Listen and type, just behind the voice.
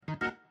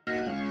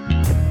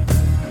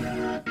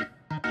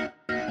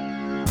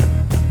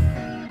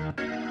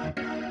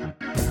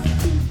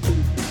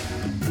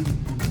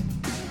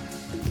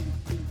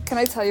Can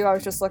I tell you, I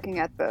was just looking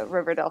at the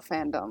Riverdale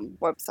fandom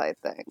website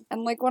thing.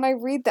 And, like, when I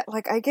read that,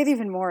 like, I get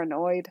even more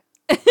annoyed.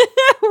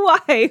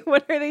 Why?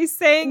 What are they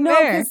saying there?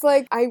 No, because,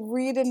 like, I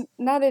read,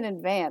 not in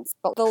advance,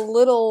 but the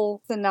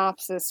little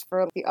synopsis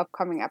for the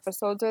upcoming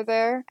episodes are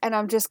there. And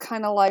I'm just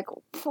kind of like,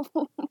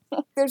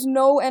 there's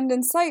no end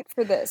in sight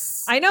for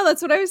this. I know,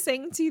 that's what I was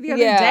saying to you the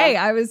other day.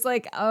 I was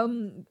like,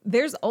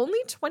 there's only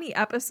 20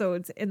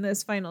 episodes in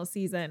this final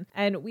season,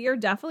 and we are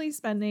definitely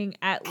spending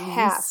at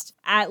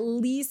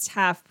least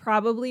half,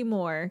 probably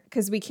more,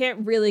 because we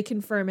can't really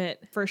confirm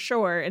it for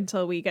sure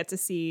until we get to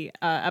see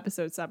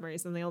episode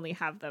summaries, and they only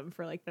have them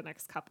for like the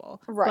next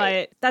couple.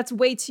 Right. But that's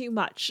way too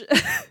much.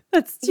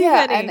 That's too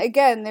many. And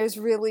again, there's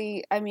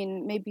really, I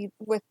mean, maybe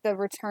with the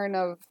return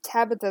of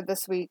Tabitha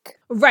this week.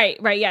 Right,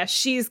 yeah.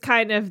 She's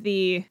kind of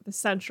the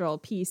central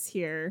piece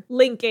here,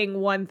 linking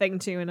one thing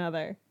to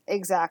another.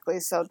 Exactly.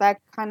 So that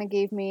kind of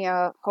gave me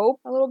hope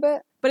a little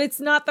bit. But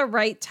it's not the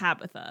right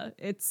Tabitha.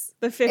 It's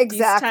the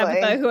 50s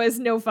Tabitha who has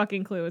no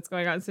fucking clue what's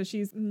going on. So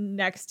she's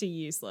next to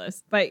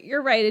useless. But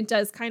you're right. It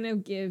does kind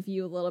of give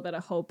you a little bit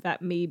of hope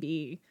that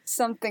maybe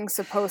something's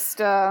supposed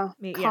to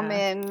come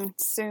in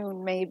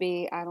soon.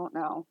 Maybe. I don't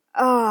know.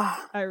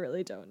 I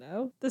really don't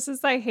know. This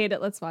is I Hate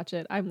It. Let's watch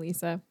it. I'm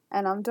Lisa.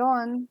 And I'm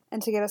Dawn.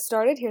 And to get us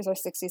started, here's our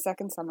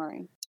 60-second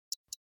summary.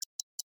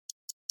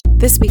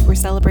 This week, we're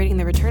celebrating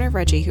the return of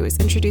Reggie, who was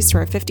introduced to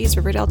our 50s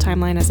Riverdale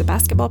timeline as a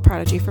basketball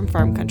prodigy from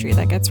farm country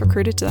that gets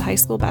recruited to the high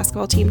school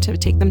basketball team to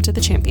take them to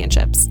the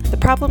championships. The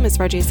problem is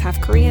Reggie is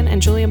half Korean,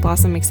 and Julian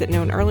Blossom makes it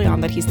known early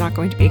on that he's not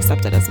going to be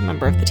accepted as a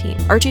member of the team.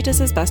 Archie does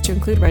his best to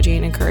include Reggie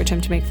and encourage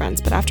him to make friends,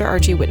 but after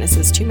Archie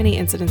witnesses too many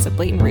incidents of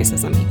blatant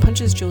racism, he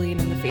punches Julian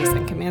in the face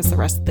and commands the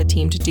rest of the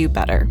team to do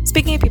better.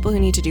 Speaking of people who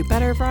need to do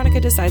better, Veronica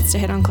decides to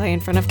hit on Clay in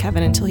front of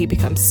Kevin until he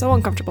becomes so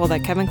uncomfortable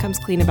that Kevin comes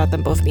clean about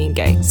them both being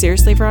gay.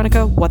 Seriously,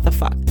 Veronica? What the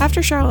fuck?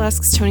 After Cheryl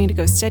asks Tony to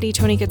go steady,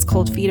 Tony gets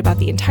cold feet about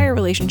the entire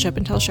relationship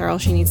and tells Cheryl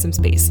she needs some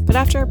space. But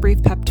after a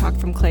brief pep talk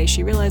from Clay,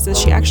 she realizes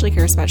she actually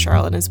cares about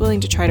Cheryl and is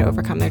willing to try to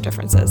overcome their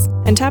differences.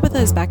 And Tabitha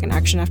is back in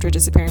action after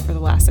disappearing for the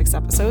last 6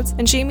 episodes,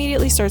 and she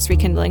immediately starts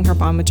rekindling her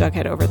bond with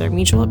Jughead over their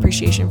mutual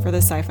appreciation for the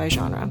sci-fi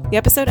genre. The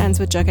episode ends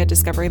with Jughead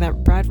discovering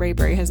that Brad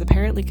Rayberry has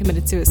apparently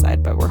committed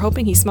suicide, but we're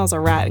hoping he smells a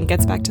rat and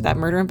gets back to that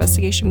murder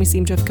investigation we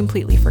seem to have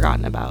completely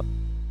forgotten about.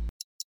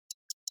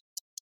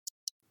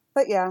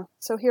 But yeah,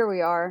 so here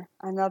we are,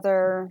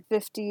 another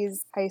 50s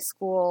high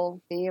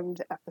school themed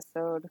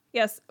episode.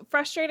 Yes,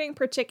 frustrating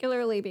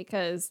particularly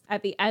because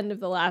at the end of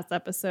the last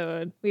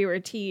episode, we were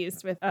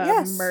teased with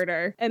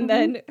murder, and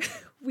then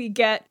we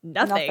get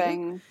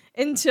nothing.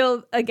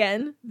 Until,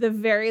 again, the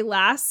very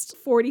last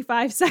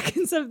 45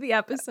 seconds of the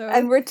episode.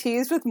 And we're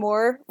teased with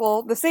more,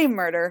 well, the same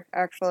murder,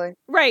 actually.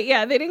 Right,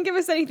 yeah, they didn't give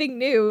us anything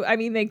new. I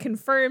mean, they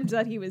confirmed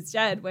that he was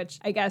dead, which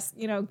I guess,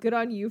 good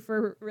on you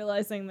for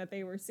realizing that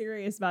they were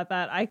serious about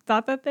that. I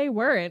thought that they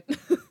weren't.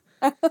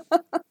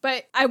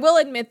 But I will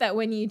admit that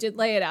when you did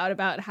lay it out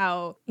about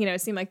how,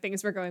 it seemed like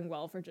things were going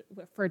well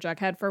for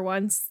Jughead for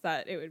once,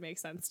 that it would make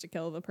sense to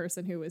kill the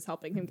person who was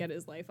helping him get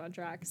his life on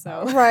track.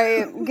 So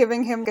right,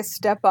 giving him a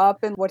step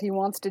up in what he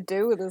wants to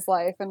do with his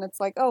life, and it's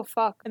like, oh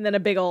fuck. And then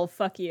a big old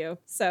fuck you.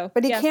 So,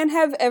 but he can't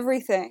have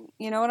everything.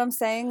 You know what I'm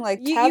saying?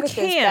 Like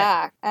Tabitha's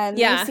back, and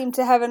they seem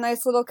to have a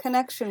nice little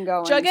connection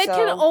going. Jughead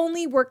can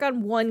only work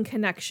on one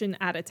connection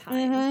at a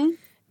time. Mm-hmm.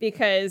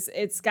 Because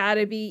it's got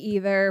to be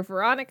either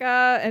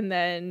Veronica and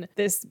then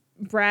this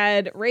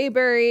Brad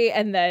Rayberry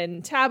and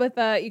then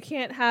Tabitha. You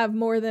can't have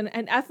more than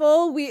an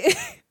Ethel.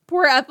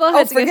 Poor Ethel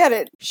had to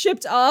get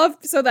shipped off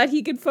so that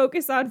he could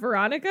focus on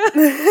Veronica.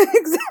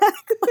 Exactly.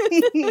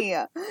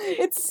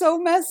 It's so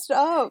messed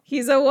up.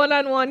 He's a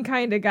one-on-one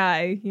kind of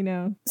guy,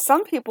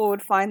 Some people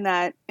would find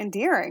that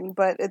endearing,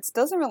 but it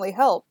doesn't really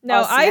help.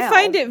 No, I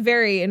find it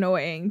very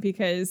annoying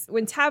because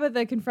when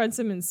Tabitha confronts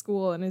him in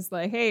school and is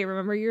like, hey,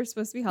 remember you're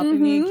supposed to be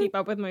helping me keep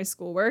up with my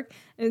schoolwork?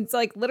 And it's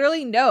like,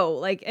 literally,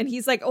 no. And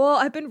he's like, well,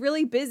 I've been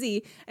really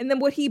busy. And then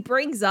what he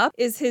brings up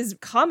is his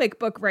comic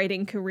book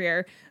writing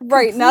career.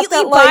 Right, not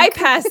that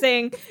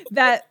bypassing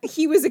that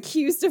he was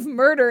accused of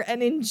murder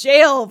and in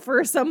jail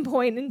for some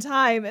point in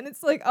time. And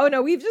it's like, oh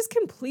no, we've just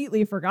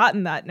completely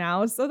forgotten that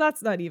now. So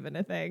that's not even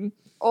a thing.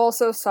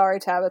 Also, sorry,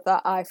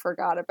 Tabitha, I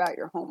forgot about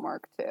your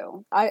homework,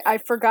 too. I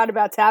forgot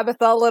about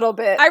Tabitha a little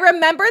bit. I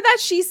remember that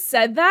she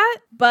said that,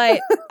 but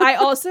I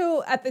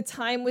also, at the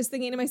time, was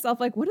thinking to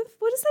myself, like, what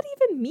does that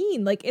even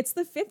mean? Like, it's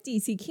the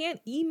 50s. He can't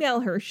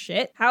email her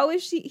shit. How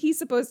is he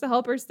supposed to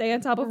help her stay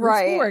on top of her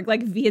schoolwork?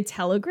 Like, via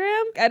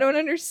telegram? I don't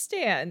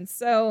understand.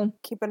 So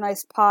keep a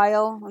nice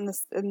pile in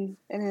his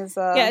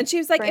and she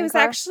was like, it was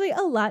car. Actually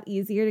a lot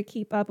easier to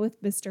keep up with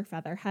Mr.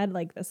 Featherhead,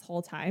 like, this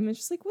whole time. And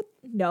she's like, what?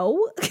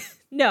 No.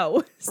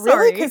 No, sorry.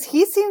 Really? Because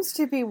he seems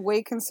to be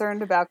way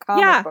concerned about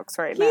comic books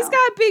right now. He's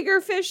got bigger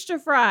fish to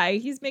fry.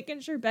 He's making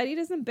sure Betty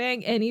doesn't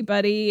bang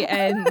anybody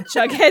and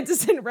Jughead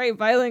doesn't write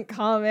violent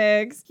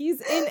comics. He's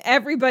in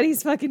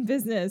everybody's fucking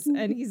business,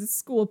 and he's a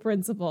school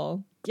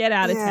principal. Get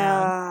out of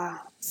town.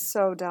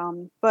 So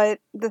dumb. But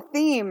the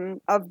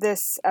theme of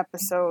this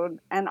episode,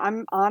 and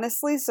I'm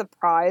honestly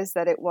surprised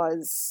that it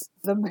was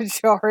the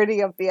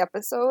majority of the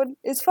episode,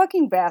 is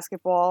fucking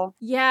basketball.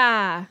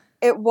 Yeah.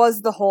 It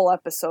was the whole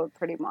episode,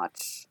 pretty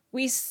much.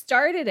 We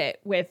started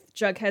it with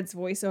Jughead's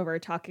voiceover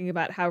talking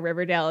about how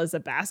Riverdale is a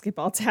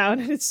basketball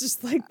town, and it's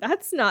just like,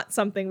 that's not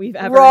something we've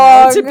ever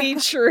known to be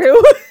true.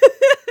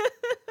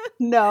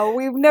 No,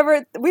 we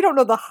don't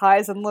know the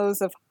highs and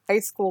lows of high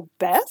school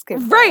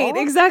basketball. Right,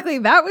 exactly.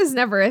 That was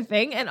never a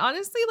thing. And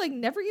honestly, like,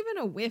 never even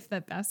a whiff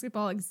that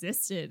basketball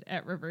existed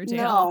at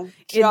Riverdale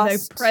in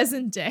the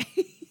present day.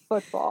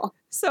 Football.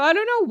 So I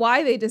don't know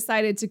why they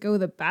decided to go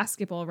the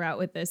basketball route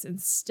with this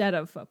instead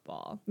of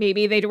football.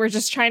 Maybe they were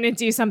just trying to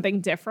do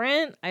something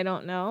different. I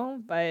don't know,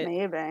 but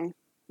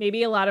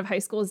maybe a lot of high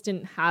schools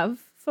didn't have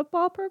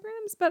football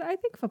programs, but I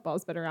think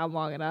football's been around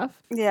long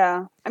enough.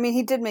 Yeah. I mean,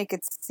 he did make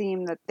it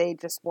seem that they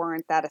just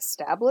weren't that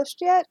established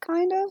yet,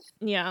 kind of.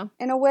 Yeah.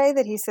 In a way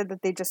that he said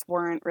that they just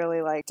weren't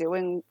really, like,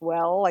 doing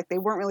well. Like, they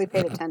weren't really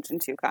paid attention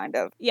to, kind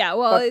of. Yeah,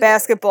 well... But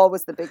basketball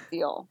was the big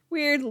deal.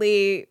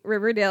 Weirdly,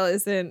 Riverdale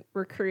isn't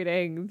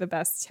recruiting the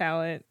best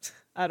talent.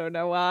 I don't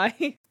know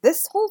why.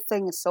 This whole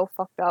thing is so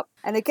fucked up,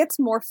 and it gets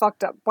more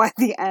fucked up by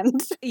the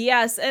end.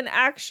 Yes, and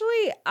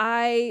actually,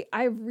 I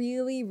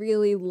really,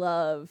 really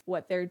love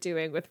what they're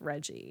doing with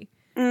Reggie.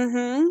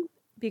 Mm-hmm.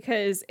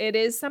 Because it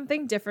is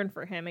something different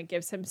for him. It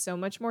gives him so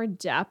much more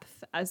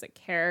depth as a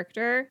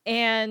character.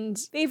 And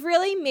they've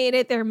really made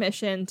it their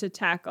mission to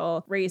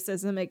tackle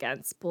racism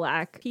against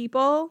Black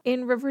people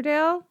in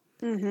Riverdale.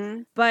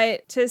 Mm-hmm.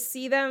 But to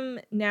see them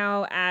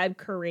now add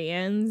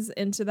Koreans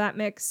into that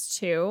mix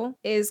too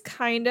is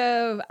kind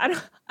of, I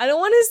don't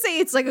want to say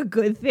it's like a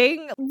good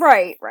thing.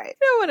 Right. I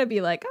don't want to be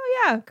like,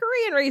 oh yeah,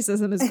 Korean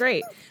racism is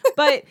great.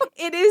 But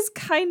it is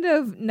kind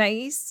of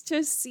nice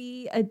to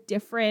see a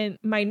different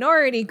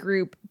minority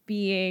group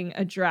being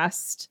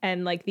addressed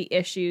and like the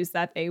issues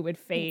that they would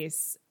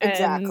face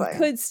and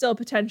could still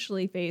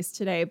potentially face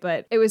today.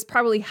 But it was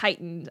probably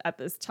heightened at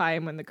this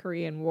time when the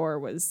Korean War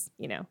was,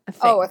 a thing.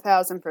 Oh,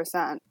 1,000%.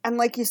 And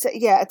like you said,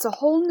 yeah, it's a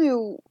whole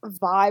new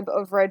vibe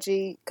of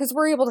Reggie because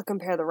we're able to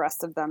compare the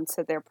rest of them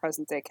to their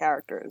present day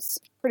characters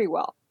pretty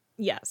well.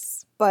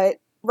 Yes. But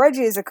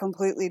Reggie is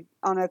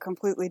on a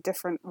completely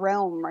different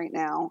realm right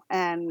now,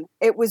 and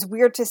it was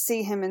weird to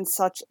see him in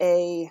such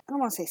I don't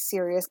want to say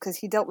serious, because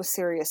he dealt with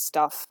serious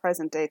stuff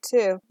present day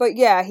too, but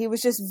yeah, he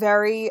was just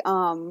very,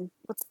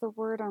 what's the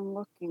word I'm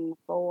looking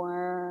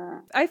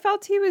for? I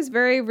felt he was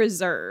very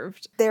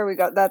reserved. There we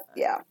go,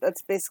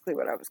 that's basically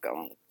what I was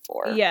going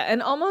for. Yeah,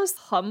 and almost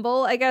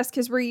humble, I guess,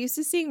 because we're used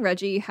to seeing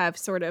Reggie have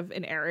sort of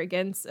an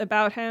arrogance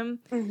about him.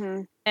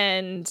 Mm-hmm.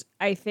 And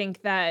I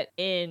think that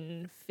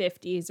in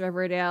 50s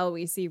Riverdale,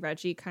 we see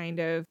Reggie kind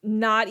of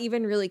not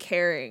even really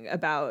caring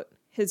about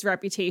his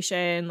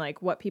reputation,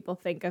 like what people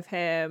think of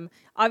him.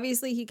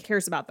 Obviously, he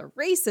cares about the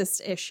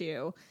racist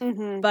issue,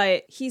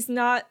 but he's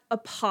not a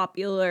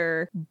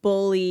popular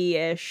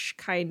bully-ish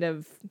kind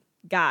of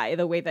guy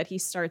the way that he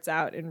starts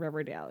out in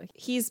Riverdale.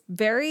 He's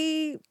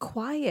very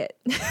quiet.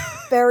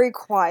 Very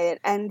quiet,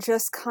 and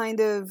just kind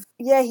of,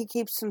 he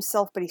keeps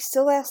himself, but he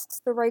still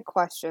asks the right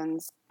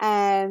questions.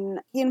 And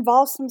he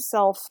involves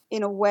himself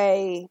in a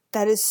way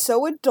that is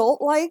so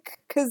adult-like,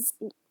 because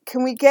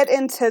can we get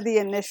into the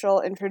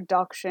initial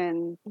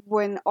introduction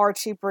when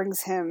Archie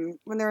brings him,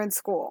 when they're in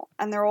school,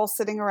 and they're all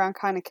sitting around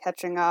kind of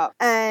catching up.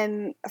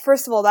 And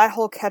first of all, that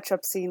whole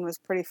catch-up scene was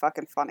pretty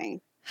fucking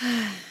funny.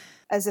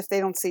 As if they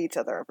don't see each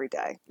other every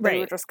day. They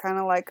were just kind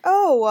of like,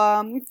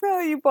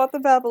 you bought the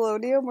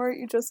Babylonium, weren't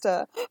you just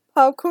a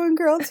popcorn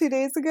girl 2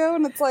 days ago?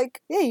 And it's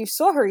like, yeah, you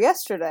saw her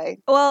yesterday.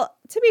 Well,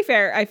 to be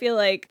fair, I feel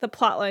like the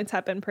plot lines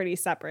have been pretty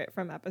separate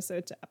from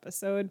episode to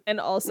episode and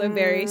also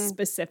very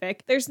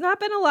specific. There's not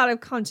been a lot of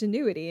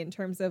continuity in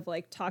terms of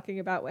like talking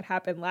about what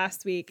happened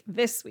last week,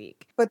 this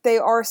week. But they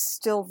are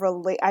still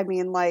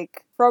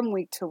from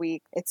week to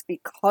week, it's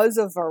because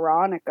of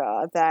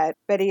Veronica that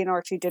Betty and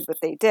Archie did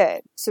what they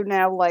did. So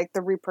now, like,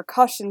 the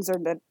repercussions are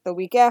the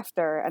week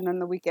after, and then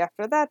the week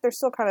after that, they're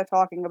still kind of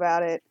talking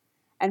about it.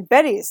 And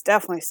Betty is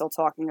definitely still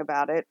talking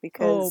about it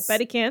because... Oh,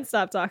 Betty can't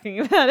stop talking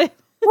about it.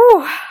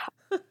 Whew.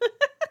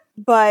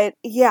 But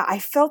yeah, I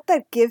felt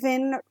that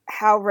given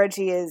how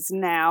Reggie is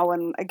now,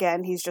 and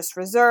again, he's just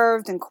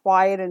reserved and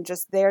quiet and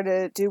just there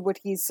to do what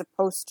he's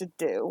supposed to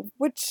do,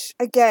 which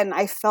again,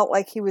 I felt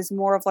like he was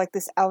more of like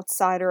this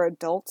outsider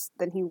adult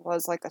than he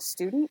was like a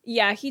student.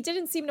 Yeah, he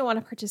didn't seem to want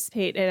to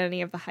participate in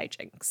any of the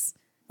hijinks.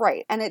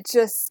 Right, and it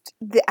just,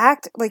 the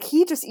act, like,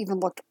 he just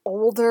even looked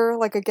older,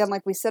 like, again,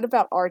 like we said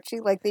about Archie,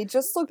 like, they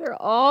just looked... They're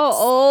all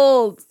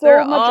old.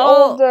 They're much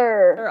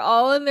older. They're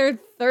all in their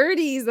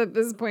 30s at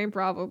this point,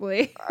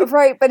 probably.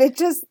 Right, but it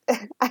just,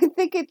 I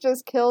think it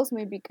just kills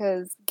me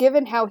because,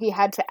 given how he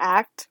had to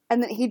act,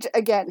 and that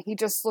he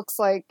just looks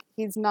like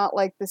he's not,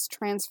 like, this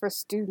transfer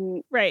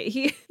student. Right,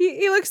 he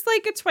looks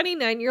like a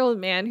 29-year-old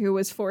man who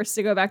was forced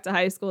to go back to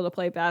high school to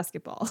play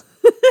basketball.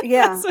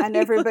 Yeah, and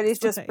everybody's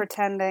just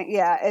pretending.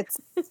 Yeah,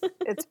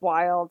 it's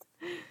wild.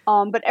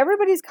 But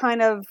everybody's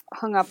kind of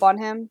hung up on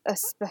him,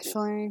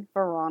 especially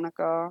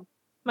Veronica.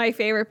 My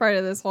favorite part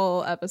of this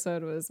whole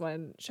episode was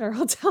when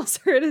Cheryl tells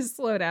her to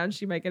slow down.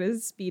 She might get a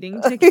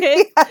speeding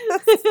ticket.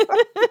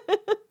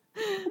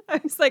 I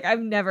was like,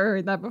 I've never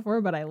heard that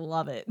before, but I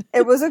love it.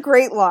 It was a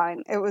great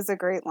line. It was a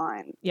great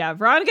line. Yeah,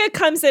 Veronica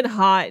comes in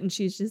hot and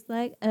she's just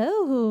like,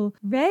 oh,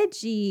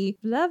 Reggie,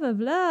 blah, blah,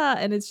 blah.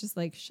 And it's just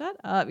like, shut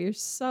up. You're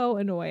so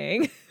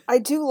annoying. I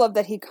do love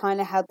that he kind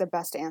of had the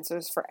best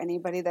answers for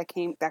anybody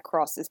that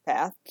crossed his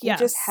path.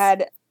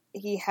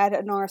 He had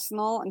an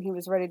arsenal and he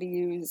was ready to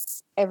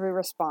use every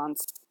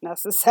response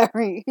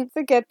necessary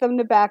to get them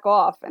to back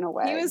off in a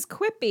way. He was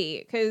quippy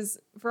because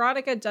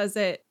Veronica does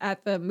it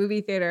at the movie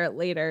theater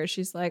later.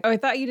 She's like, oh, I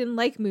thought you didn't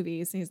like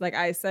movies. And he's like,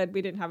 I said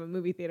we didn't have a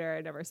movie theater.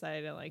 I never said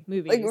I didn't like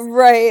movies. Like,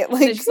 right.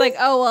 Like, and she's like,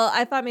 oh, well,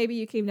 I thought maybe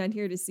you came down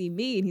here to see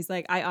me. And he's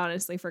like, I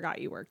honestly forgot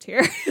you worked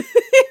here.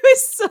 It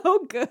was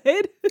so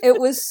good. It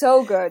was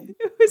so good.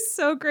 It was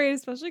so great,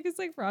 especially because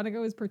like Veronica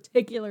was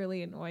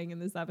particularly annoying in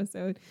this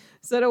episode.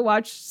 So to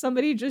watch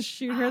somebody just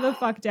shoot her the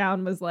fuck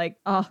down was like,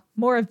 oh,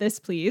 more of this,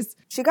 please.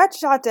 She got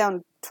shot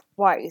down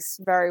twice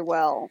very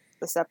well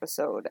this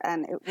episode,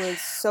 and it was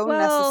so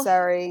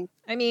necessary.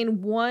 I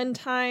mean, one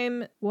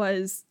time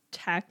was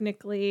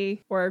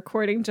technically, or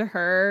according to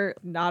her,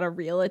 not a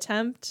real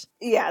attempt.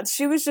 Yeah,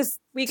 she was just...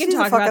 We can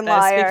talk about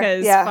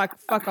this because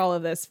fuck all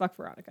of this. Fuck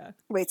Veronica.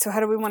 Wait, so how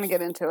do we want to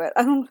get into it?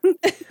 I don't...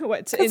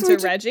 What, into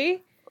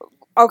Reggie?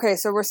 Okay,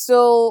 so we're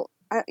still...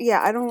 I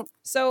don't...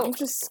 So I'm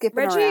just skipping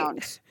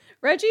around.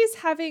 Reggie's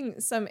having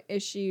some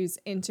issues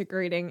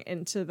integrating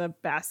into the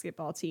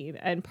basketball team.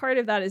 And part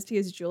of that is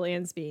because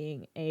Julian's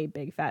being a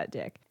big fat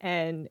dick.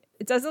 And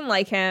it doesn't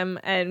like him.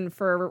 And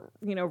for,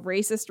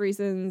 racist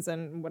reasons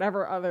and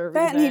whatever other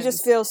reasons. And he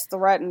just feels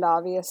threatened,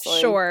 obviously.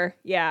 Sure,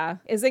 yeah.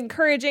 Is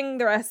encouraging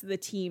the rest of the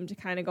team to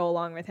kind of go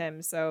along with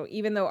him. So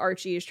even though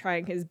Archie is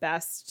trying his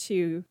best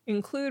to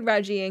include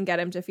Reggie and get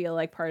him to feel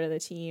like part of the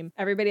team,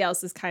 everybody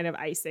else is kind of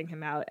icing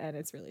him out. And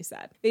it's really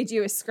sad. They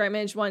do a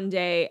scrimmage one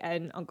day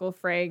and Uncle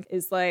Frank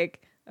is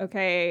like,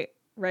 okay,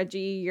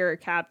 Reggie, you're a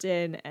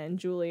captain, and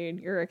Julian,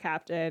 you're a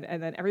captain,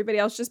 and then everybody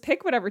else just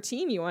pick whatever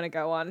team you want to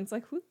go on. It's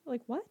like, who?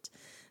 Like, what?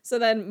 So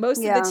then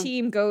most of the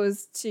team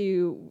goes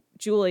to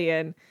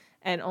Julian,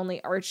 and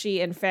only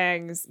Archie and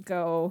Fangs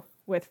go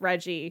with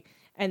Reggie,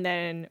 and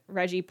then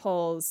Reggie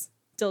pulls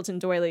Dilton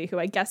Doily, who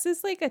I guess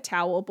is like a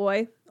towel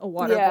boy, a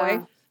water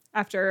boy,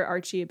 after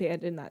Archie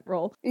abandoned that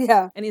role.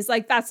 Yeah. And he's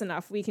like, that's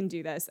enough. We can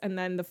do this. And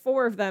then the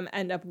four of them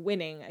end up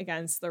winning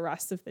against the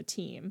rest of the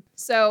team.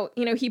 So,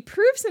 he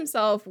proves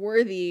himself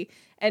worthy.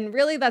 And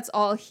really, that's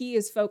all he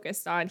is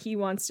focused on. He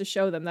wants to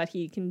show them that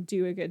he can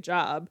do a good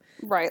job.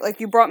 Right. Like,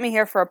 you brought me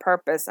here for a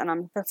purpose, and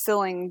I'm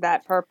fulfilling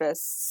that purpose.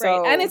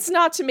 So... Right. And it's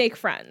not to make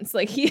friends.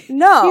 Like, he's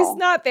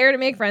not there to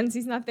make friends.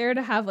 He's not there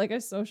to have, like,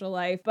 a social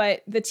life.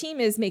 But the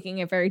team is making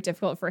it very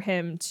difficult for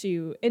him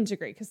to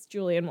integrate because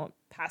Julian won't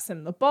pass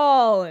him the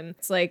ball, and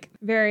it's like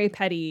very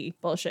petty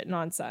bullshit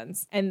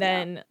nonsense. And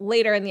then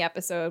later in the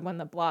episode, when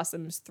the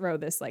Blossoms throw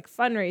this like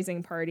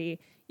fundraising party,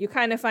 you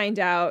kind of find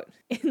out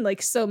in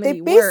like so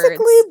many words. They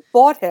basically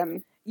bought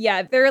him.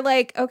 Yeah, they're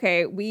like,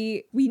 okay,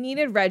 we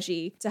needed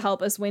Reggie to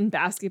help us win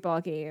basketball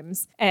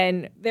games.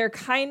 And they're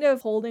kind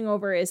of holding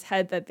over his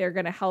head that they're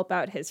going to help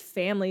out his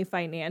family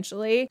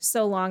financially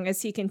so long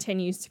as he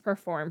continues to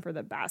perform for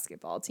the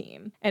basketball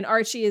team. And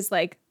Archie is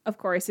like, of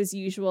course, as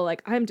usual,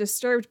 like, I'm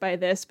disturbed by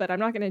this, but I'm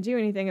not going to do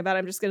anything about it.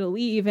 I'm just going to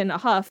leave in a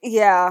huff.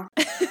 Yeah.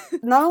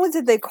 Not only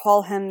did they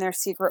call him their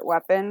secret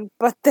weapon,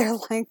 but they're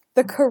like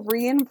the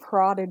Korean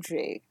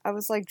prodigy. I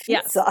was like,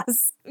 Jesus.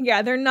 Yes.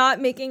 Yeah, they're not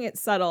making it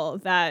subtle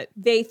that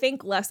they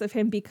think less of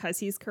him because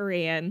he's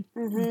Korean,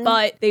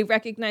 but they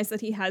recognize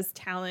that he has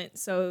talent,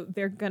 so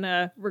they're going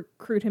to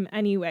recruit him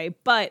anyway.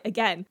 But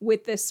again,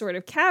 with this sort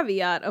of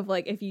caveat of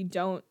like, if you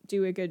don't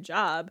do a good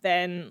job,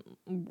 then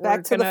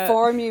back to the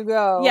farm you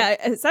go. Yeah,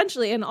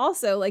 essentially. And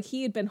also, like,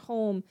 he had been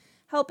home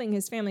helping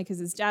his family because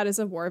his dad is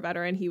a war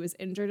veteran. He was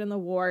injured in the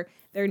war.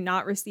 They're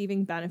not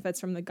receiving benefits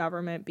from the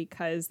government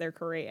because they're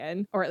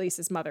Korean, or at least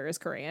his mother is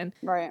Korean.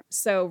 Right.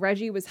 So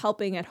Reggie was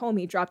helping at home.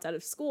 He dropped out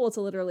of school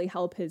to literally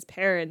help his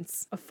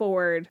parents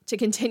afford to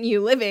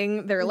continue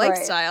living their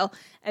lifestyle.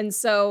 And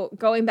so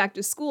going back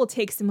to school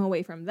takes him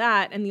away from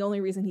that. And the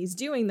only reason he's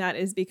doing that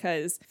is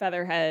because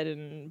Featherhead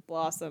and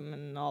Blossom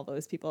and all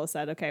those people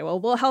said, okay, well,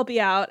 we'll help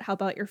you out,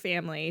 help out your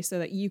family so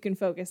that you can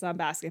focus on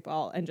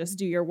basketball and just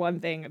do your one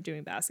thing of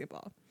doing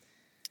basketball.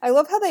 I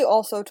love how they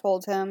also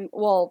told him,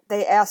 well,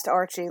 they asked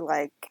Archie,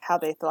 like, how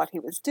they thought he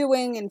was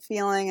doing and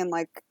feeling and,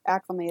 like,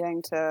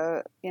 acclimating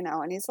to,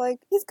 and he's like,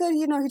 he's good,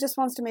 he just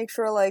wants to make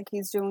sure, like,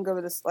 he's doing good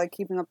with this, like,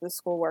 keeping up with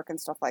schoolwork and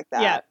stuff like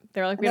that. Yeah,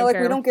 they're like, we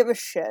don't give a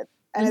shit.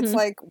 And it's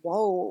like,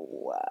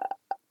 whoa.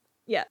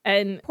 Yeah,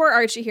 and poor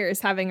Archie here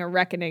is having a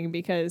reckoning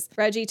because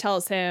Reggie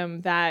tells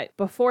him that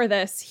before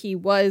this, he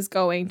was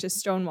going to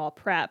Stonewall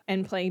Prep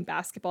and playing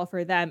basketball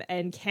for them.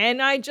 And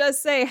can I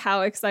just say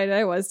how excited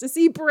I was to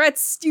see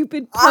Brett's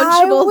stupid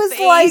punchable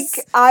face?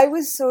 I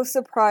was so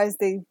surprised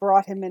they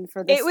brought him in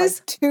for this. It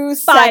was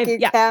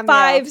 2-second cameo.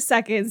 5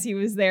 seconds he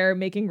was there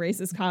making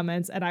racist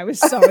comments, and I was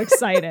so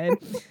excited.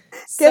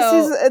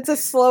 It's a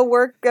slow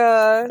work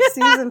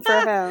season for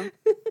him.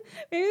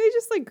 Maybe they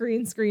just like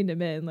green screened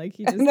him in, like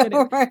he just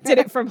did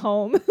it from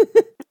home.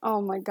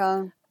 Oh my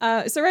god.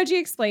 So Reggie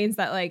explains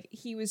that like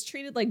he was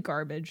treated like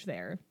garbage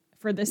there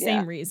for the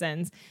same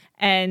reasons,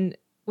 and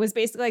was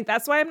basically like,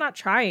 that's why I'm not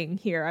trying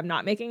here. I'm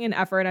not making an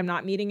effort. I'm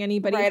not meeting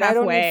anybody halfway. I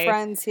don't need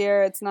friends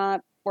here. It's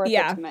not worth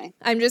it to me.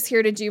 I'm just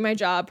here to do my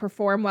job,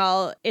 perform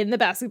well in the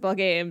basketball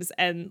games,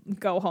 and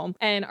go home.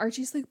 And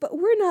Archie's like, but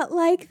we're not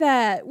like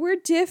that. We're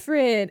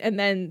different. And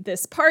then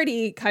this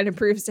party kind of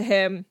proves to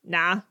him,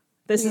 nah,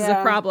 this is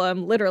a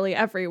problem literally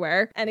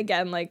everywhere. And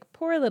again, like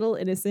poor little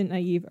innocent,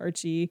 naive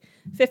Archie,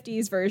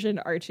 50s version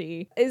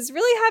Archie, is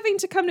really having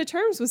to come to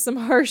terms with some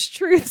harsh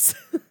truths.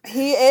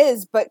 He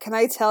is, but can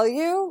I tell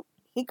you?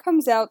 He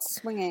comes out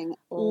swinging.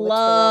 Literally.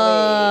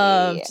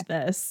 Loved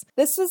this.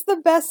 This is the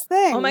best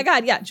thing. Oh my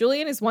god, yeah.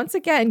 Julian is once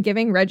again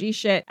giving Reggie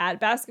shit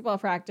at basketball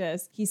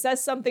practice. He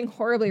says something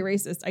horribly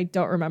racist. I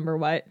don't remember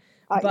what.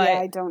 But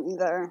I don't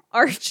either.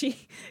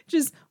 Archie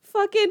just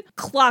fucking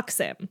clocks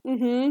him.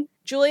 Mm-hmm.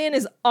 Julian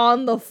is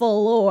on the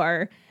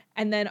floor.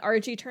 And then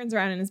Archie turns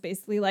around and is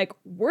basically like,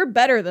 we're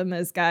better than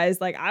this, guys.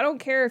 Like, I don't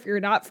care if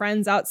you're not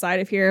friends outside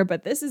of here,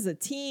 but this is a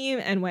team.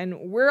 And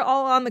when we're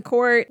all on the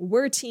court,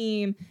 we're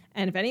team.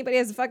 And if anybody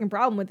has a fucking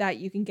problem with that,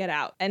 you can get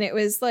out. And it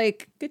was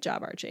like, good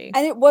job, Archie.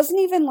 And it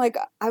wasn't even like,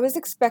 I was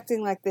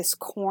expecting like this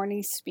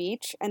corny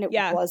speech, and it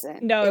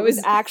wasn't. No, it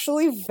was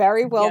actually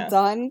very well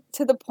done,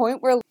 to the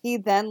point where he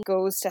then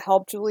goes to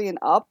help Julian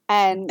up.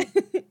 And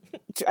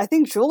I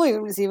think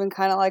Julian was even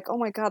kind of like, oh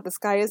my god, this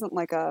guy isn't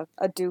like a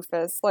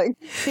doofus. Like,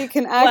 he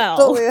can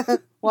actually...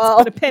 Well,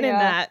 let's put a pin in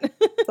that.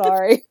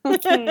 Sorry.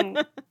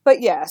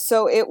 But yeah,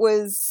 so it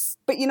was...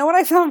 But you know what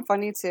I found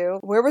funny too?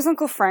 Where was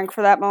Uncle Frank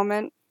for that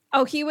moment?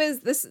 Oh, he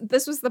was...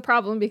 This was the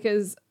problem,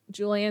 because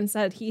Julian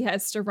said he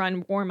has to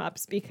run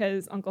warm-ups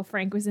because Uncle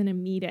Frank was in a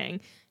meeting.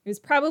 He was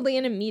probably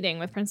in a meeting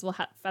with Principal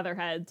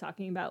Featherhead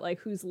talking about like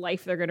whose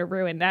life they're going to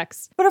ruin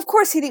next. But of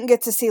course he didn't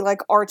get to see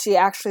like Archie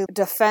actually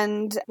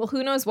defend. Well,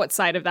 who knows what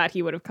side of that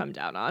he would have come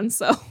down on.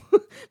 So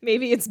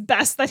maybe it's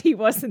best that he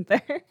wasn't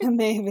there.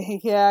 Maybe.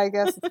 Yeah, I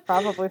guess it's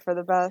probably for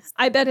the best.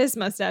 I bet his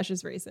mustache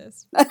is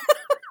racist.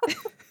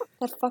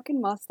 That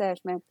fucking mustache,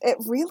 man. It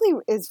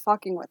really is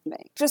fucking with me.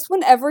 Just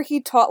whenever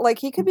he like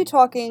he could be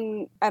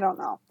talking, I don't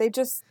know.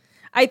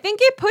 I think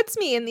it puts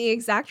me in the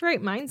exact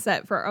right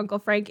mindset for Uncle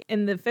Frank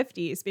in the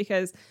 50s,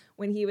 because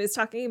when he was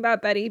talking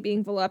about Betty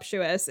being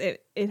voluptuous,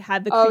 it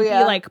had the creepy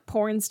like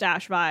porn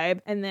stash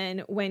vibe. And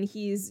then when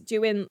he's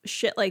doing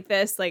shit like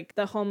this, like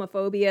the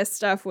homophobia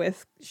stuff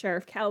with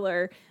Sheriff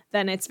Keller,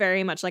 then it's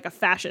very much like a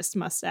fascist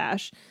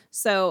mustache.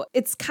 So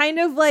it's kind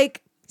of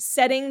like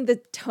setting the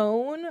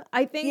tone,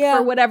 I think,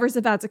 for whatever's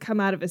about to come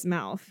out of his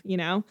mouth, you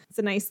know? It's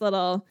a nice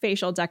little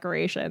facial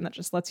decoration that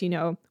just lets you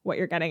know what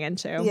you're getting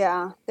into.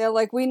 Yeah. They're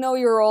like, we know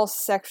you're all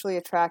sexually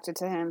attracted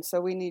to him, so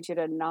we need you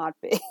to not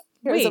be.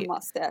 Here's a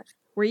mustache.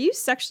 Were you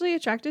sexually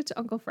attracted to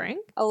Uncle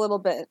Frank? A little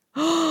bit.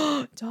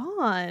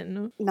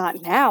 Dawn.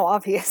 Not now,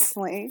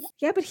 obviously.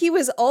 Yeah, but he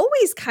was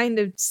always kind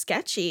of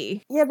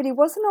sketchy. Yeah, but he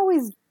wasn't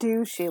always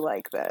douchey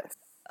like this.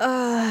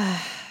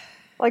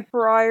 Like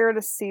prior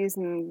to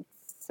season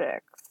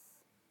 6.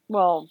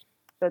 Well,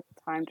 the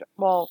time...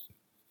 Well...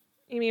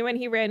 You mean when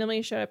he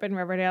randomly showed up in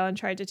Riverdale and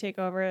tried to take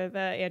over the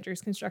Andrews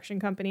Construction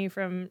Company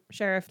from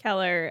Sheriff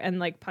Keller and,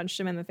 like, punched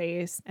him in the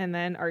face, and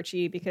then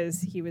Archie,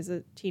 because he was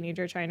a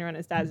teenager trying to run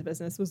his dad's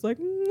business, was like,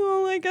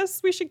 no, I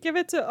guess we should give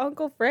it to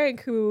Uncle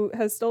Frank, who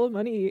has stolen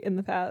money in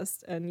the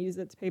past and used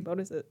it to pay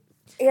bonuses.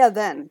 Yeah,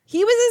 then.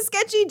 He was a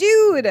sketchy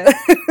dude!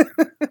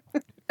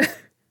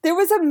 There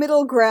was a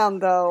middle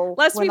ground, though.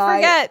 Lest we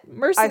forget,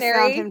 mercenary. I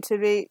found him to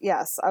be...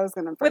 Yes, I was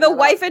going to with a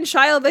wife and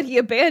child that he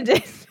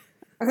abandoned.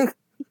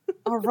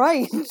 All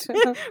right.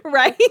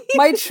 Right?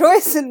 My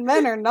choice in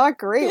men are not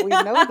great. We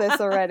know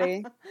this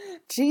already.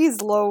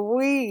 Jeez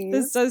Louise.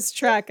 This does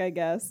track, I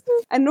guess.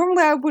 And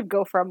normally I would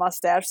go for a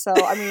mustache, so,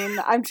 I mean,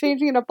 I'm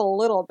changing it up a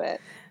little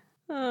bit.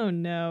 Oh,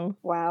 no.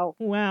 Wow.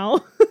 Wow.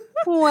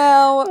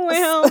 Wow.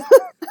 Well.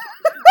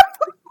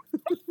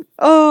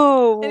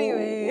 Oh.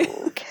 Anyway.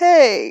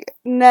 Okay.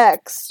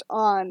 Next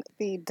on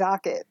the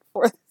docket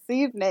for this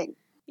evening.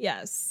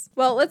 Yes.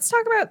 Well, let's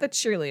talk about the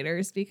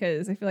cheerleaders,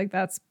 because I feel like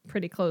that's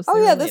pretty close. Oh,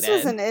 yeah. Related. This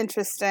was an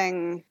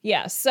interesting...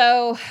 Yeah.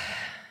 So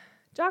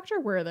Dr.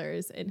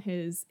 Werther's, in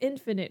his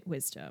infinite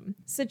wisdom,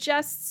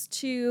 suggests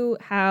to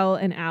Hal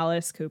and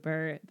Alice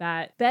Cooper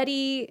that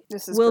Betty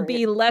will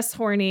be less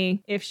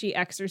horny if she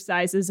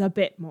exercises a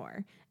bit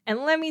more. And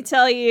let me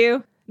tell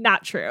you,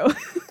 not true.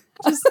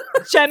 Just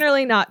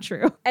generally not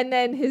true. And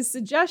then his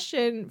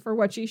suggestion for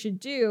what she should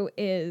do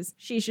is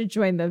she should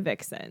join the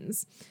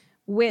Vixens,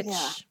 which,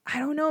 I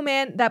don't know,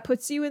 man, that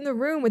puts you in the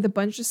room with a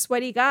bunch of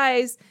sweaty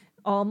guys,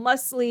 all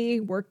muscly,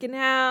 working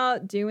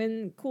out,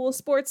 doing cool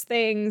sports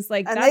things.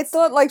 And they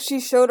thought like she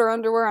showed her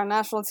underwear on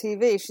national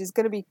TV. She's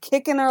going to be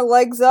kicking her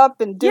legs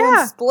up and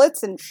doing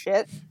splits and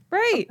shit.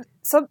 Right.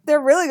 So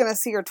they're really going to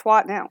see her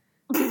twat now.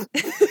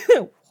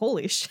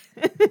 Holy shit.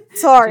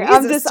 Sorry,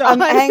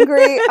 I'm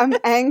angry. I'm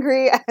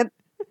angry at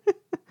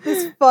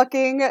this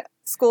fucking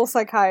school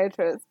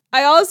psychiatrist.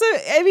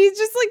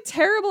 Just like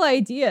terrible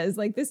ideas.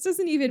 Like this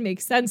doesn't even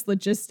make sense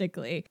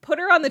logistically. Put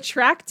her on the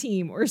track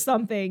team or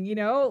something, you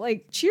know?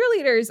 Like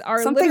cheerleaders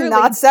are something literally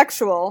not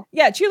sexual.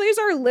 Yeah, cheerleaders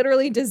are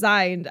literally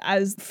designed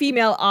as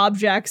female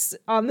objects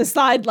on the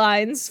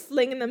sidelines,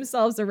 flinging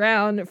themselves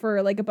around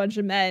for like a bunch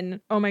of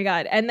men. Oh my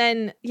God. And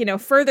then, you know,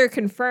 further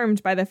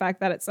confirmed by the fact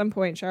that at some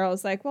point Cheryl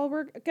is like, well,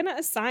 we're going to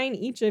assign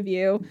each of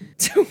you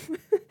to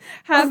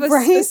have a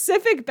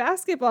specific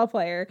basketball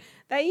player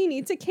that you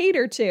need to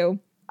cater to.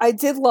 I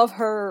did love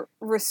her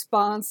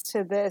response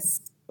to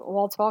this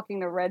while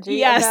talking to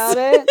Reggie about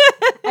it.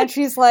 And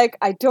she's like,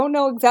 I don't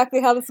know exactly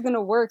how this is going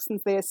to work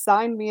since they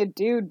assigned me a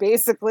dude,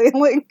 basically.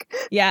 Like,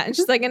 yeah, and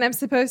she's like, and I'm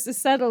supposed to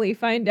subtly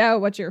find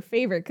out what your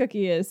favorite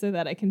cookie is so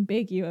that I can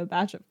bake you a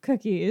batch of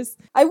cookies.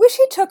 I wish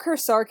he took her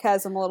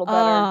sarcasm a little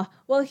better.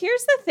 Well,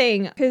 here's the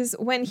thing, because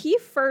when he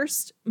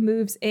first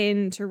moves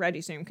into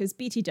Reggie's room, because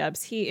BT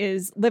Dubs, he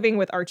is living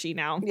with Archie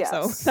now,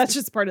 so that's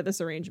just part of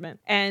this arrangement.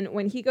 And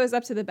when he goes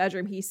up to the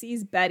bedroom, he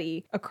sees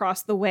Betty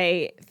across the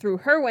way through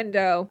her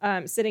window,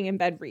 sitting in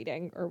bed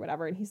reading or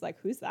whatever, and he's like,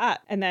 who's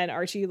that? And then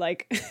Archie,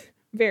 like,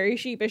 very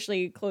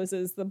sheepishly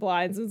closes the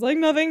blinds and is like,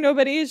 nothing,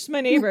 nobody, it's just my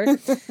neighbor.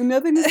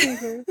 Nothing to see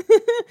here.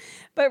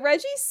 But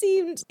Reggie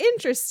seemed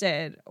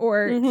interested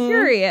or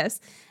curious.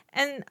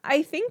 And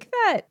I think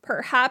that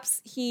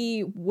perhaps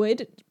he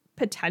would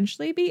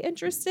potentially be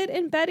interested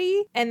in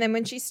Betty. And then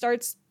when she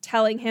starts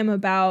telling him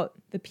about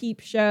the peep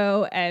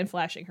show and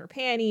flashing her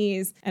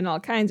panties and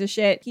all kinds of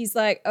shit, he's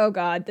like, oh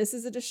God, this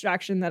is a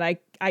distraction that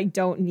I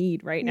don't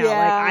need right now.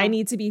 Like, I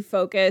need to be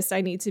focused.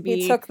 I need to be...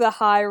 He took the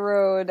high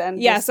road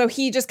and... Yeah, so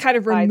he just kind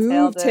of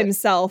removed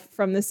himself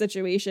from the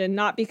situation,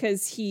 not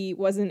because he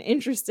wasn't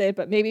interested,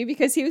 but maybe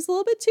because he was a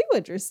little bit too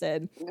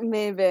interested.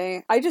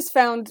 Maybe. I just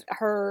found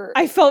her...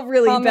 I felt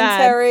really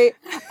commentary,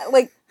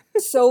 like,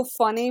 so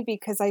funny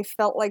because I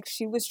felt like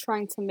she was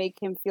trying to make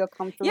him feel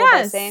comfortable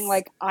by saying,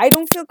 like, I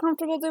don't feel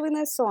comfortable doing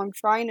this, so I'm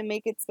trying to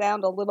make it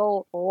sound a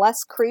little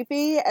less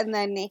creepy, and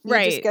then he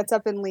just gets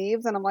up and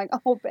leaves, and I'm like,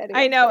 oh, Betty.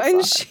 I know,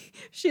 and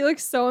she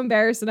looks so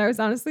embarrassed, and I was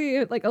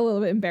honestly, like, a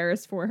little bit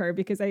embarrassed for her,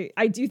 because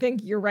I do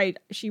think you're right,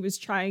 she was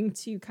trying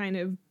to kind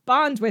of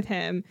bond with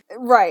him.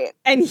 Right.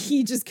 And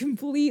he just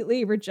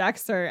completely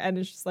rejects her, and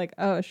is just like,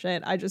 oh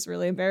shit, I just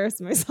really embarrassed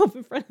myself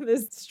in front of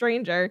this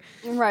stranger.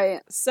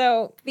 Right.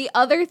 So the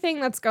other thing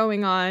that's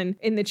going on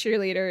in the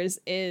cheerleaders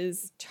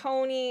is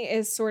Tony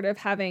is sort of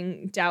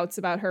having doubts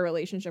about her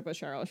relationship with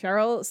Cheryl.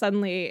 Cheryl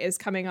suddenly is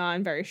coming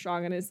on very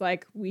strong and is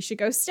like, we should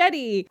go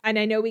steady. And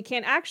I know we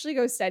can't actually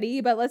go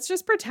steady, but let's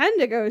just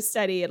pretend to go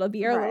steady. It'll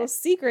be our little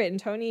secret. And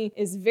Tony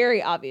is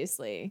very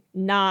obviously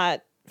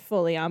not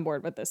fully on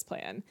board with this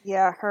plan.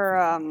 Yeah, her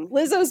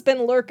Lizzo's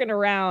been lurking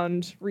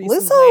around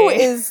recently. Lizzo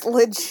is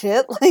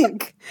legit,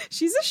 like,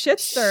 she's a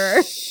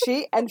shitster.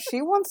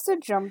 She wants to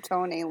jump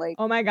Tony, like,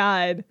 oh my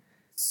God,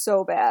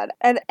 so bad.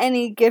 At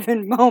any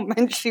given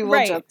moment she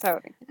will jump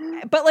Tony.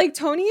 But like,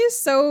 Tony is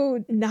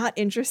so not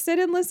interested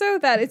in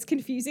Lizzo that it's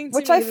confusing to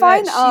me, I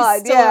find that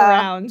she's still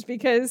around,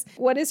 because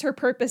what is her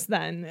purpose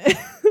then?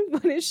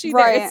 What is she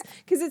there?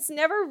 Because it's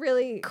never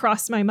really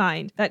crossed my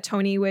mind that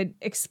Tony would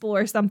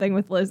explore something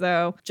with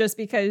Lizzo just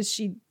because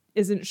she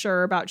isn't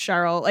sure about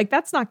Cheryl. Like,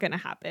 that's not going to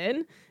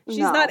happen. She's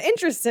not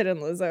interested in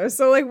Lizzo.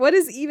 So like, what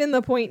is even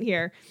the point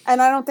here?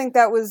 And I don't think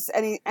that was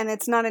and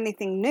it's not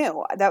anything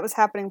new. That was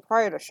happening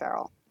prior to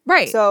Cheryl.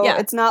 Right. So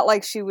it's not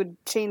like she would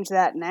change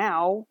that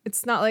now.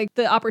 It's not like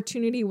the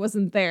opportunity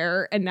wasn't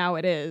there and now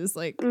it is.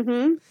 Like,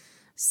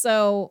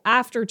 So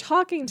after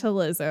talking to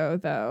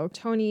Lizzo, though,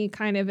 Tony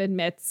kind of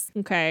admits,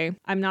 okay,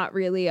 I'm not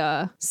really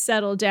a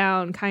settle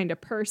down kind of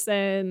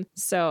person.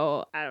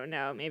 So I don't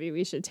know, maybe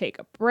we should take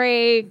a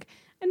break.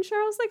 And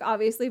Cheryl's like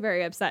obviously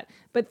very upset.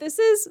 But this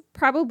is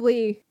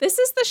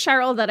the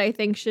Cheryl that I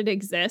think should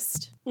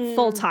exist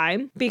full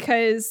time,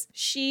 because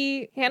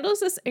she handles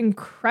this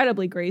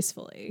incredibly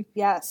gracefully.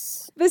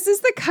 Yes. This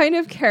is the kind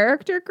of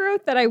character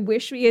growth that I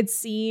wish we had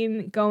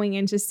seen going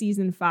into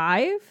season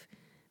 5.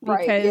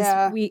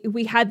 Because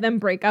we had them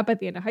break up at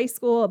the end of high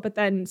school, but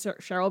then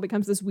Cheryl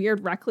becomes this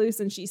weird recluse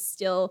and she's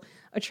still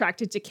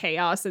attracted to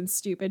chaos and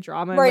stupid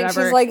drama and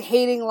whatever. She's like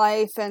hating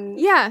life and...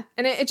 Yeah,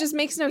 and it just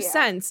makes no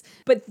sense.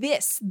 But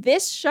this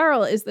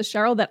Cheryl is the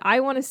Cheryl that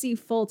I want to see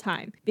full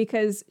time,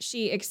 because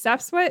she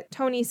accepts what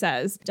Tony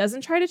says,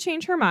 doesn't try to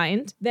change her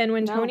mind. Then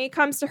when Tony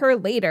comes to her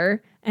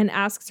later and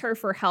asks her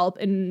for help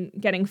in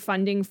getting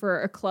funding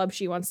for a club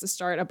she wants to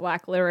start, a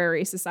Black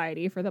Literary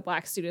Society for the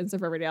Black students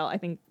of Riverdale, I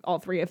think all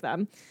 3 of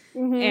them.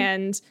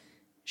 And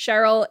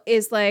Cheryl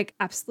is like,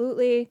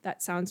 absolutely,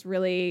 that sounds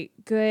really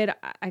good.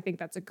 I think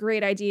that's a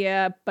great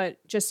idea. But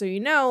just so you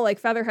know, like,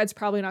 Featherhead's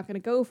probably not going to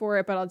go for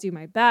it, but I'll do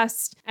my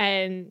best.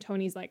 And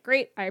Tony's like,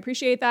 great, I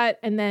appreciate that.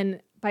 And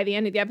then by the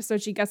end of the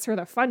episode, she gets her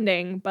the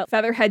funding, but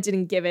Featherhead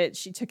didn't give it.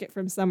 She took it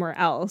from somewhere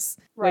else,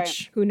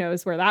 which who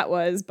knows where that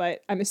was,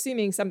 but I'm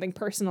assuming something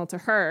personal to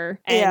her,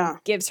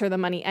 and gives her the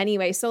money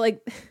anyway. So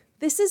like,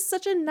 this is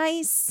such a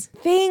nice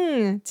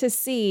thing to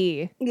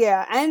see.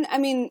 Yeah, and I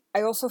mean,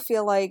 I also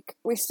feel like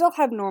we still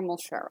have normal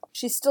Cheryl.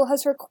 She still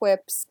has her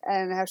quips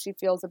and how she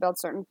feels about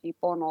certain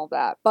people and all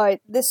that. But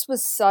this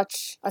was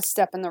such a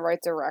step in the right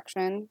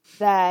direction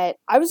that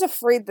I was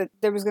afraid that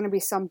there was going to be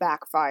some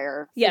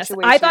backfire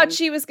situation. I thought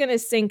she was going to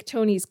sink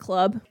Tony's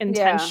club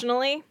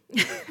intentionally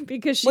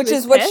because she Which was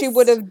is what pissed. she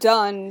would have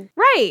done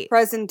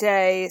present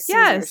day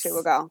Caesar, she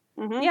would go.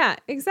 Mm-hmm. Yeah,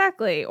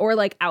 exactly. Or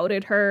like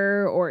outed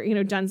her or,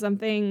 done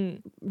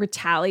something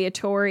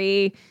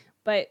retaliatory.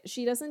 But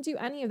she doesn't do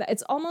any of that.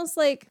 It's almost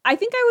like, I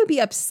think I would be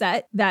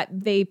upset that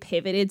they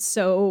pivoted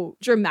so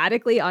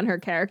dramatically on her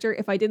character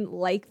if I didn't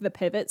like the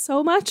pivot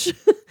so much.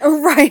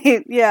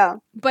 Right, yeah.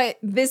 But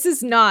this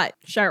is not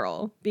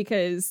Cheryl,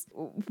 because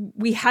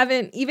we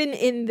haven't, even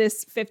in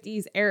this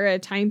 50s era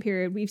time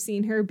period, we've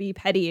seen her be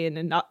petty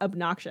and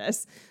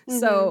obnoxious. Mm-hmm.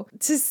 So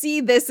to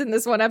see this in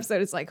this one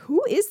episode, it's like,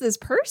 who is this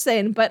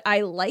person? But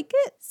I like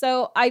it.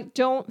 So I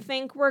don't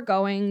think we're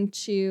going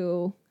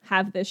to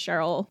have this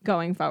Cheryl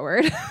going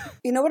forward.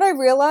 You know what I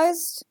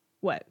realized?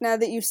 What? Now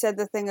that you said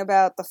the thing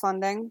about the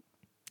funding.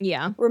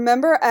 Yeah.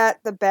 Remember at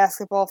the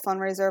basketball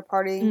fundraiser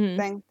party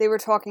thing? They were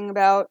talking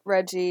about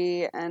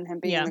Reggie and him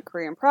being the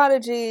Korean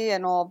prodigy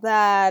and all of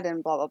that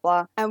and blah, blah,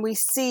 blah. And we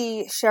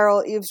see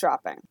Cheryl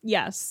eavesdropping.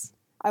 Yes.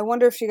 I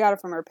wonder if she got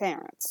it from her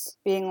parents.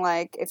 Being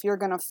like, if you're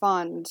going to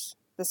fund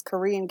this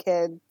Korean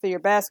kid for your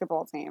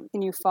basketball team,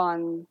 can you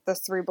fund the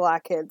 3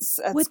 black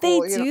kids at Would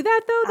school? they do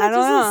that though? That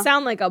doesn't know.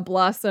 sound like a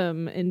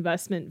Blossom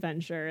investment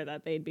venture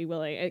that they'd be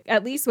willing.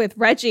 At least with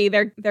Reggie,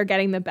 they're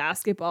getting the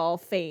basketball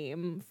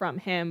fame from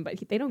him, but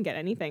they don't get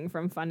anything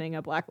from funding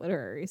a Black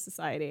Literary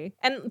Society.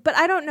 But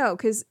I don't know,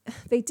 because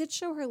they did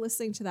show her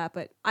listening to that,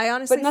 but I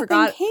honestly forgot. But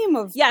nothing came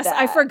of that. Yes,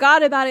 I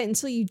forgot about it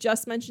until you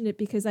just mentioned it,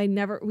 because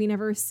we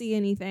never see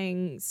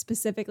anything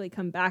specifically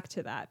come back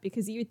to that,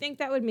 because you would think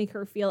that would make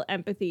her feel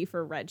empathy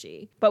for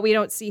Reggie, but we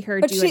don't see her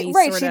do any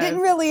sort of... She didn't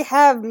really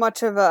have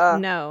much of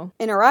a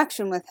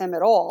interaction with him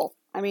at all.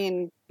 I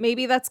mean...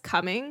 Maybe that's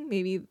coming.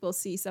 Maybe we'll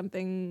see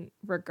something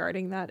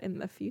regarding that in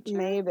the future.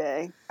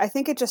 Maybe. I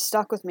think it just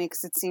stuck with me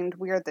because it seemed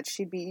weird that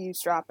she'd be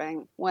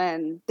eavesdropping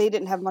when they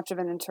didn't have much of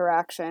an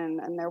interaction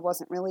and there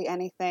wasn't really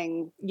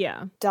anything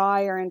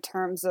dire in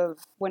terms of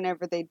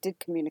whenever they did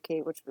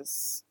communicate, which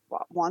was...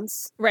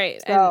 once?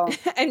 Right. So,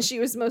 and she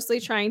was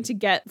mostly trying to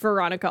get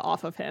Veronica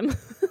off of him.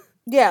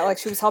 Yeah, like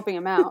she was helping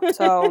him out.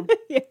 So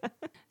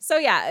So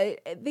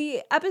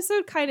the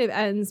episode kind of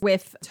ends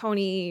with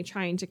Tony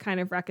trying to kind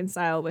of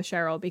reconcile with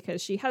Cheryl,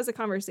 because she has a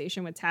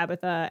conversation with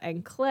Tabitha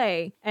and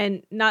Clay,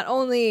 and not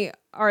only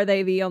are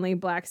they the only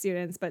Black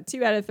students, but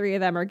 2 out of 3 of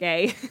them are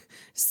gay.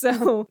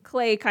 So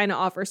Clay kind of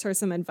offers her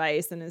some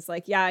advice and is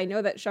like, yeah, I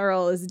know that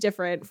Cheryl is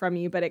different from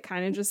you, but it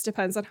kind of just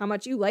depends on how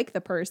much you like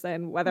the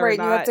person, whether or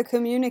not... you have to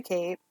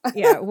communicate.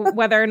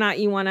 Whether or not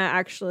you want to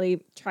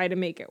actually try to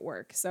make it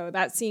work. So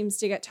that seems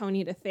to get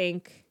Tony to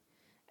think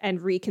and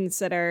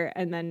reconsider,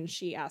 and then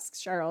she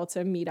asks Cheryl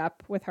to meet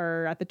up with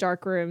her at the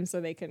dark room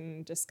so they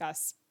can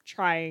discuss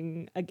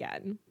trying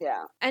again.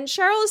 Yeah. And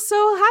Cheryl is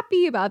so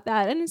happy about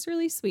that, and it's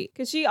really sweet,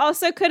 because she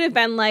also could have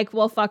been like,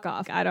 well, fuck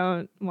off, I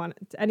don't want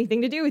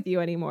anything to do with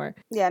you anymore.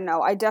 Yeah,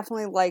 no, I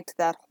definitely liked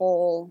that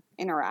whole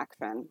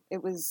interaction.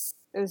 It was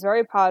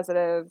very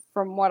positive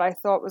from what I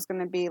thought was going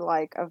to be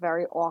like a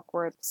very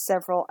awkward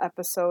several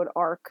episode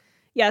arc.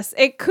 Yes,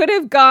 it could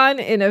have gone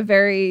in a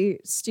very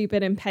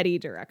stupid and petty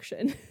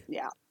direction.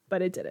 Yeah.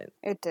 But it didn't.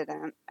 It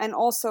didn't. And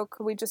also,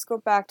 could we just go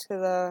back to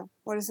the,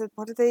 what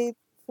are they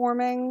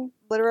forming?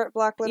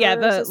 Black Literary Society? Yeah,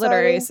 the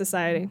Literary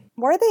Society.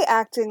 Why are they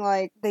acting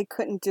like they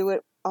couldn't do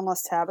it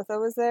unless Tabitha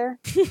was there?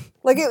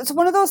 Like, it's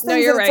one of those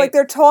things that it's like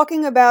they're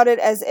talking about it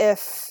as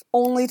if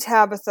only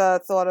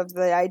Tabitha thought of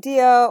the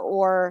idea,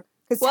 or...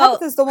 Because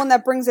Tabitha's the one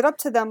that brings it up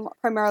to them,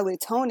 primarily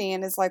Tony,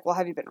 and is like, well,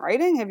 have you been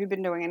writing? Have you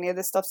been doing any of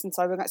this stuff since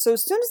I've been... So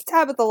as soon as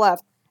Tabitha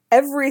left,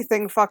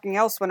 everything fucking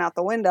else went out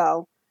the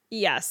window.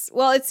 Yes.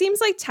 Well, it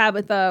seems like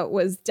Tabitha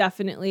was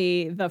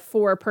definitely the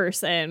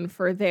foreperson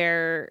for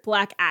their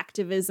Black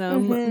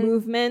activism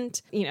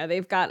movement. You know,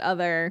 they've got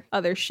other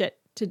shit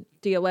to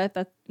deal with,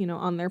 that,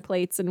 on their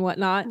plates and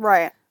whatnot.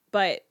 Right.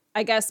 But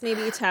I guess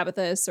maybe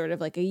Tabitha is sort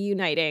of like a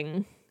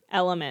uniting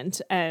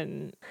element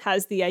and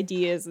has the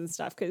ideas and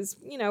stuff, because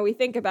we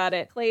think about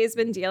it. Clay's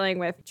been dealing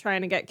with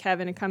trying to get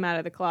Kevin to come out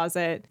of the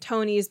closet.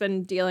 Tony's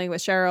been dealing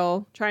with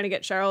Cheryl, trying to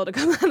get Cheryl to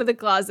come out of the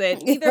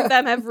closet. Neither of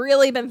them have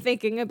really been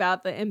thinking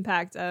about the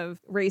impact of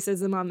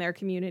racism on their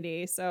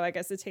community. So I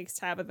guess it takes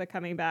Tabitha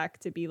coming back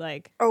to be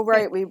like, oh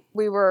right, we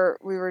were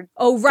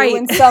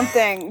doing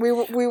something. we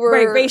were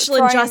right, racial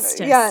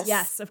injustice.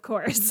 Yes, of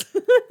course.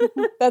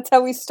 That's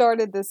how we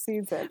started this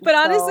season. But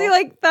honestly,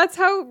 that's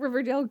how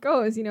Riverdale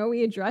goes.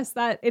 We address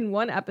that in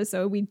one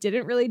episode. We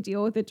didn't really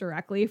deal with it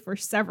directly for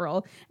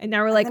several, and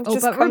now we're like, oh,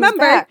 but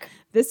remember,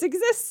 this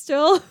exists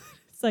still.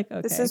 It's like, okay,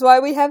 this is why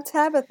we have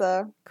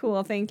Tabitha.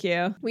 Cool, thank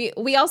you.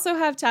 We also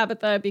have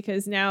Tabitha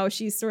because now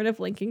she's sort of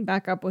linking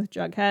back up with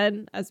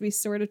Jughead, as we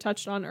sort of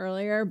touched on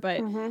earlier,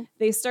 but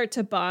they start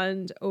to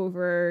bond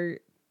over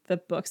the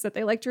books that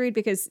they like to read,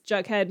 because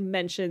Jughead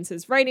mentions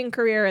his writing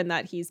career and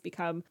that he's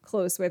become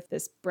close with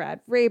this Brad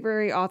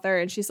Raybury author.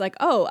 And she's like,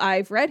 oh,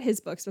 I've read his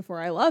books before.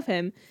 I love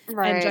him.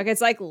 Right. And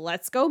Jughead's like,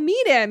 let's go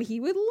meet him. He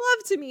would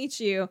love to meet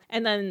you.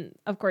 And then,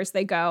 of course,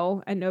 they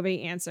go and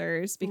nobody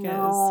answers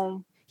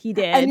because he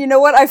did. And you know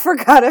what? I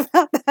forgot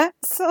about that.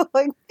 So,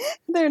 like,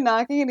 they're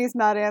knocking and he's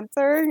not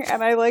answering.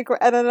 And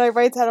and then I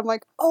write down, I'm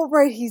like, oh,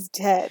 right, he's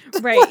dead.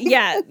 Right. Like,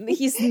 Yeah.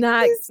 He's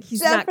not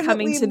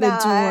coming to the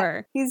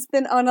door. He's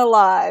been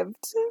unalived.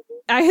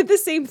 I had the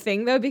same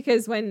thing, though,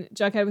 because when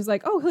Jughead was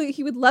like, oh,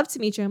 he would love to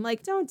meet you. I'm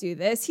like, don't do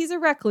this. He's a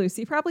recluse.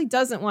 He probably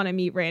doesn't want to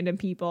meet random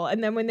people.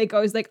 And then when they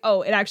go, he's like,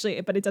 oh,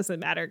 but it doesn't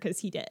matter because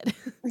he did.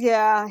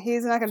 Yeah,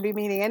 he's not going to be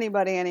meeting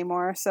anybody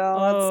anymore. So,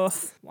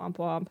 womp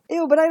womp.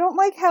 Ew, but I don't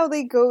like how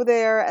they go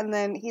there and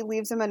then he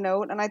leaves him a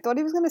note. And I thought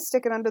he was going to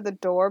stick it under the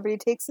door, but he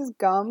takes his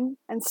gum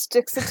and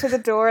sticks it to the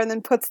door and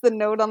then puts the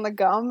note on the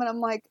gum. And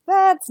I'm like,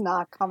 that's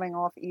not coming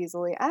off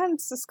easily. And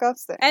it's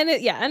disgusting. And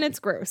it's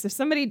gross. If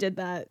somebody did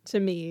that to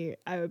me,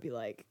 I would be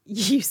like,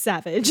 you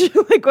savage.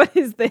 Like, what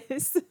is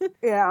this?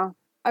 Yeah.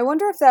 I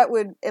wonder if that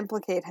would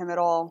implicate him at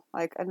all.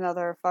 Like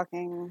another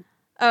fucking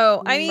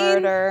mean,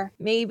 murder.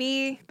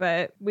 Maybe,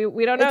 but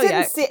we don't know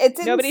yet. It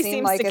didn't Nobody seem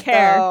seems like to it,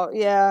 care. though.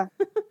 Yeah.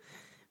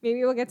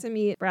 Maybe we'll get to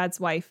meet Brad's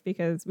wife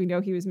because we know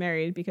he was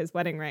married because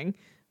wedding ring.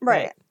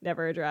 Right.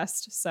 Never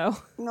addressed. So.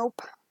 Nope.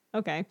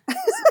 Okay.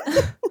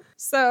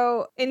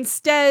 So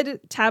instead,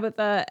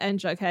 Tabitha and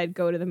Jughead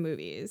go to the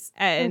movies.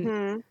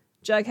 And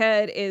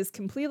Jughead is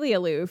completely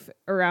aloof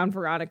around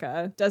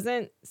Veronica,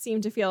 doesn't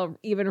seem to feel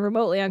even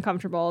remotely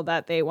uncomfortable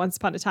that they once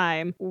upon a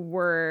time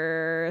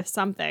were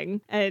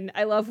something. And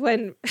I love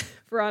when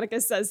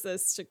Veronica says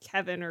this to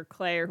Kevin or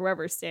Clay or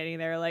whoever's standing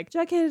there, like,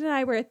 Jughead and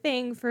I were a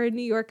thing for a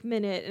New York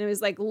minute. And it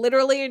was like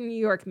literally a New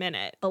York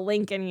minute, a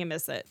link and you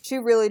miss it. She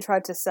really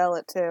tried to sell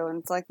it too. And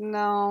it's like,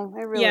 no,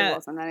 it really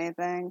wasn't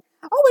anything.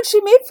 Oh, and she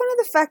made fun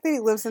of the fact that he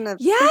lives in a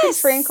freaking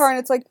train car, and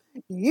it's like,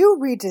 you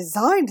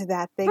redesigned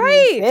that thing,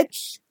 you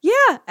bitch.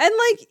 Yeah, and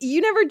like,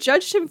 you never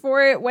judged him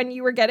for it when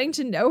you were getting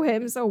to know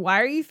him, so why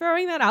are you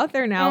throwing that out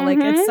there now? Like,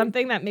 it's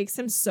something that makes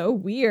him so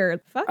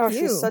weird. Fuck you. Oh,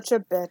 she's such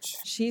a bitch.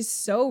 She's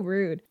so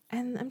rude.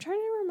 And I'm trying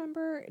to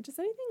remember, does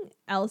anything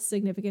else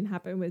significant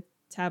happen with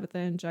Tabitha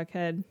and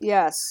Jughead?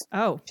 Yes.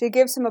 Oh. She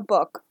gives him a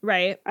book.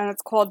 Right. And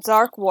it's called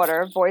Dark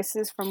Water,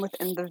 Voices from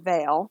Within the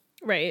Veil.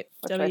 Right.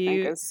 Which I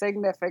think is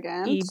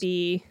significant.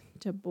 E.B.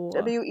 Du Bois.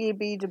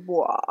 W.E.B. Du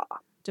Bois.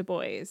 Du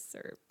Bois.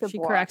 Or she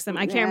Bois. corrects him.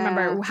 I can't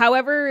remember.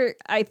 However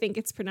I think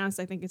it's pronounced,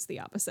 I think it's the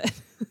opposite.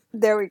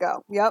 There we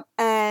go. Yep.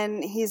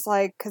 And he's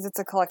like, because it's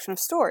a collection of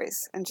stories.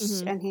 And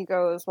and he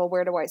goes, well,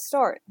 where do I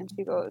start? And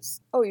she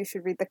goes, oh, you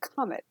should read The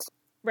Comet.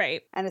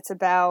 Right. And it's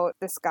about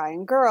this guy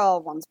and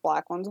girl. One's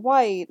black, one's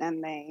white.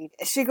 And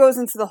she goes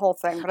into the whole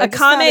thing. But a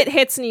comet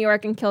hits New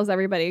York and kills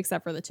everybody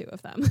except for the two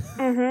of them.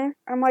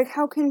 I'm like,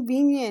 how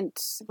convenient.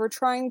 We're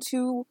trying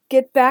to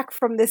get back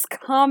from this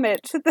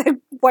comet that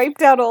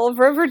wiped out all of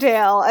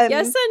Riverdale. And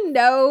yes and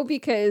no,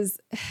 because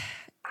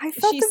I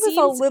felt it was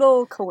a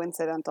little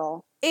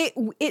coincidental. It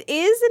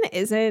is and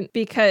isn't,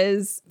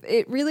 because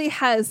it really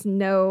has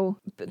no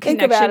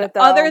connection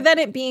other than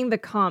it being the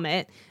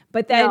comet.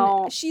 But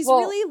then she's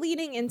really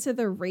leaning into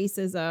the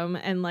racism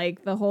and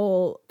like the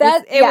whole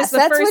it was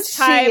the first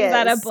time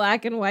that a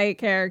black and white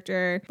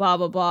character blah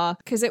blah blah,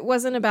 because it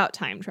wasn't about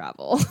time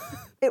travel.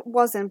 It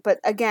wasn't, but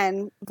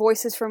again,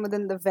 voices from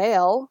within the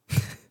veil.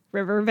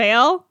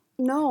 Rivervale?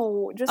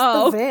 No, just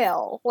the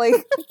veil,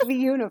 like the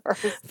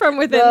universe from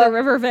within the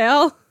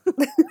Rivervale.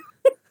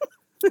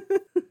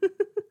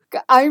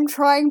 I'm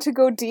trying to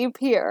go deep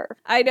here.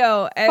 I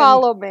know.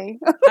 Follow me.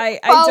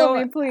 Follow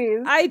me,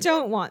 please. I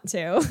don't want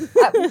to.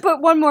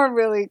 But one more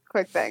really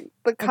quick thing.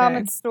 The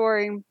comet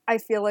story, I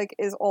feel like,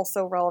 is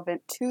also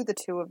relevant to the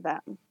two of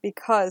them.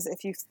 Because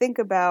if you think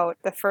about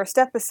the first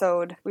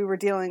episode, we were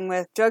dealing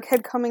with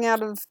Jughead coming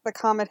out of the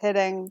comet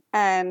hitting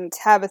and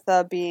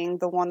Tabitha being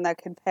the one that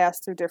can pass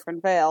through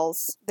different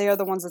veils. They are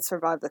the ones that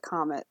survived the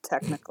comet,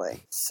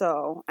 technically.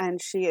 So,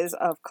 and she is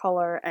of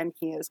color and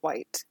he is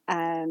white.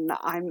 And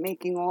I'm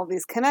making all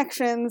these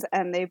connections,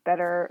 and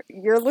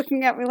you're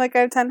looking at me like I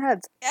have 10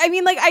 heads. I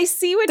mean, like, I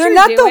see what you're doing.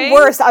 They're not the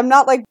worst. I'm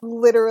not like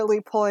literally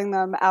pulling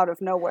them out of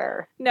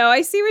nowhere. No,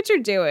 I see what you're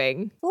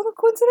doing. A little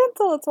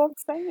coincidental, that's what I'm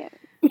saying.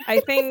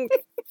 I think,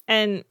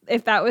 and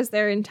if that was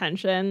their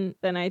intention,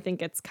 then I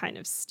think it's kind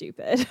of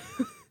stupid.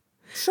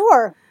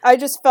 Sure. I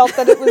just felt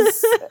that it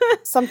was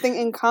something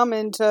in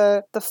common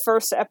to the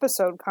first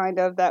episode, kind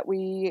of, that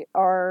we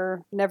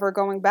are never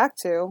going back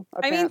to,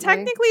 apparently. I mean,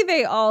 technically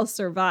they all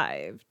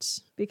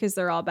survived because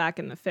they're all back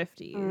in the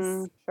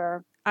 50s.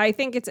 Sure. I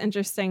think it's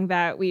interesting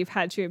that we've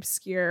had to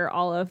obscure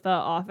all of the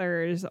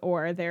authors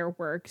or their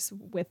works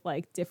with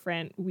like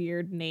different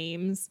weird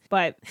names.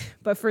 But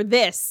for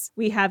this,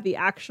 we have the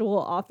actual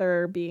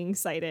author being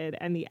cited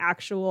and the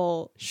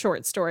actual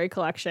short story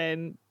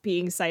collection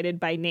being cited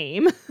by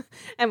name.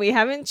 And we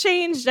haven't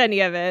changed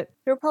any of it.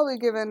 You're probably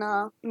given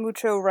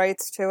mucho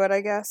rights to it,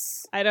 I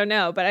guess. I don't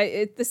know.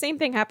 But the same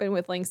thing happened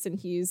with Langston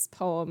Hughes'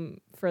 poem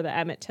for the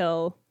Emmett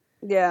Till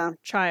Yeah.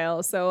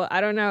 trial. So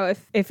I don't know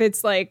if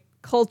it's like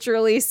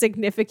culturally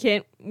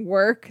significant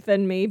work,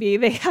 then maybe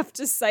they have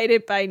to cite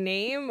it by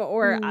name,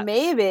 or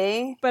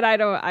maybe. But I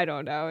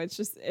don't know. It's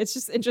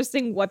just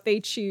interesting what they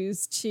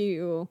choose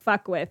to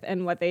fuck with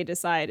and what they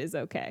decide is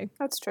okay.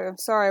 That's true.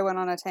 Sorry, I went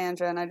on a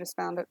tangent. I just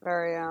found it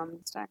very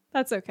interesting.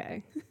 That's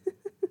okay.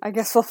 I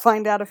guess we'll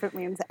find out if it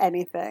means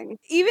anything.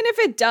 Even if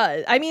it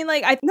does. I mean,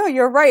 like, No,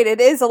 you're right.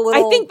 It is a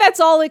little... I think that's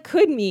all it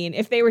could mean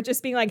if they were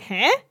just being like,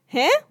 huh?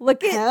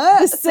 Look at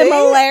the See?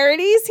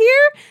 similarities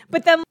here.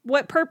 But then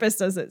what purpose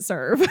does it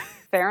serve?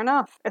 Fair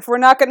enough. If we're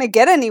not going to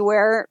get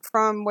anywhere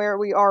from where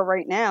we are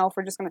right now, if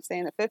we're just going to stay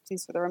in the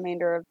 50s for the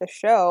remainder of the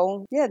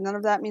show, yeah, none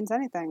of that means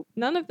anything.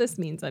 None of this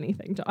means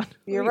anything, Dawn.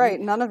 You're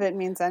right. None of it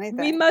means anything.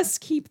 We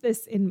must keep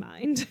this in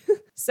mind.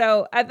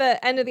 So at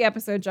the end of the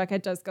episode,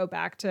 Jughead does go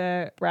back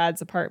to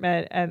Brad's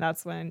apartment, and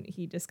that's when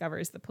he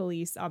discovers the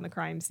police on the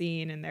crime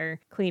scene, and they're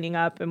cleaning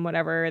up and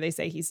whatever. They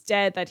say he's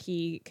dead, that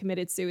he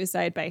committed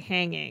suicide by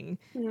hanging,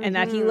 and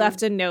that he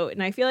left a note.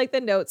 And I feel like the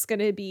note's going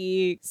to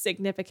be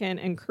significant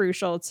and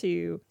crucial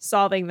to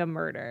solving the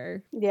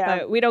murder. Yeah.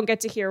 But we don't get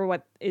to hear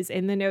what is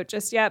in the note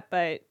just yet,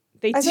 but...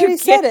 They do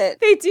give it.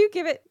 They do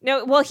give it.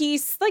 No, well,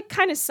 he's like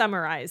kind of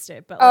summarized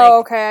it, but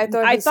okay.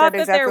 I thought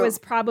that there was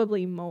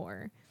probably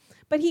more.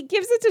 But he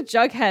gives it to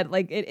Jughead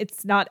like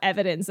it's not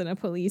evidence in a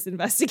police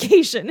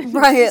investigation.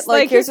 Right.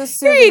 Like here's a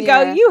here you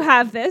go. You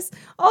have this.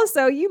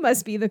 Also, you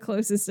must be the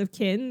closest of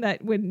kin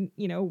that would,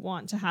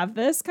 want to have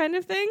this kind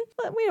of thing.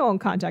 But we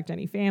won't contact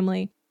any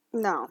family.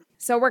 No.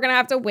 So we're going to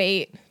have to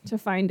wait to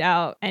find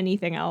out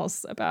anything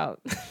else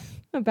about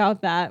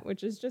that,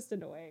 which is just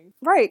annoying.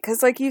 Right,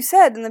 because like you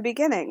said in the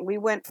beginning, we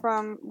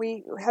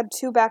had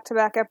 2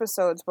 back-to-back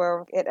episodes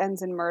where it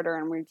ends in murder,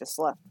 and we just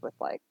left with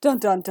like, dun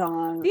dun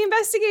dun. The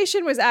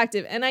investigation was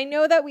active, and I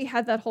know that we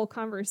had that whole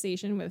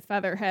conversation with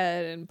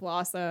Featherhead and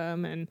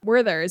Blossom and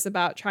Werther's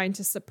about trying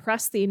to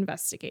suppress the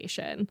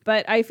investigation,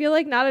 but I feel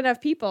like not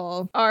enough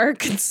people are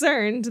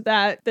concerned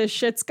that this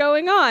shit's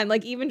going on.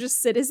 Like, even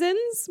just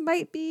citizens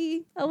might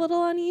be a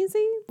little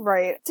uneasy.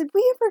 Right. Did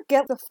we ever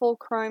get the full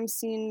crime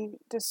scene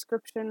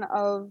description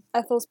of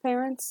Ethel's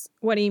parents?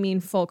 What do you mean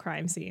full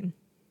crime scene?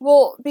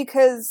 Well,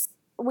 because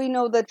we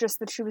know that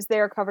she was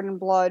there covered in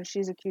blood.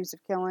 She's accused of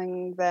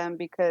killing them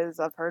because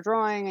of her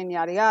drawing and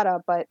yada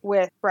yada. But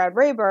with Brad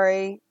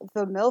Raybury,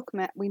 the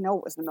milkman, we know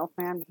it was the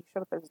milkman. He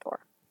showed up at his door.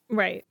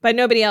 Right. But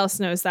nobody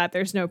else knows that.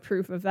 There's no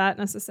proof of that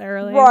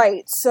necessarily.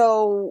 Right.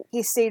 So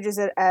he stages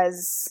it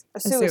as a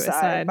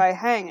suicide by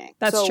hanging.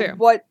 That's true.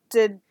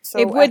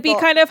 It would be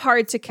kind of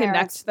hard to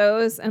connect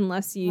those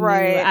unless you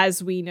right. knew,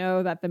 as we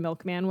know, that the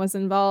milkman was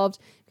involved,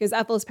 because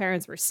Ethel's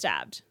parents were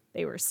stabbed.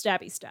 They were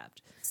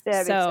stabbed.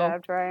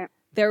 Stabbed, right.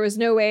 There was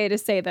no way to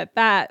say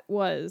that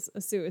was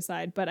a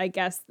suicide, but I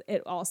guess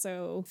it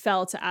also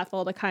fell to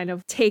Ethel to kind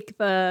of take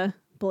the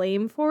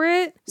blame for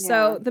it. Yeah.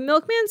 So the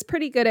milkman's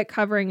pretty good at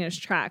covering his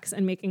tracks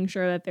and making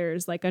sure that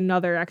there's like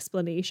another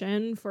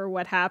explanation for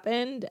what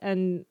happened,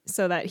 and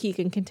so that he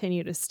can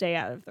continue to stay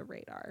out of the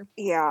radar.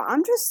 Yeah,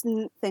 I'm just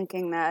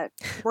thinking that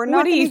we're not.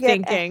 What are you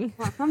thinking?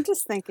 I'm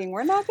just thinking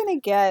we're not going to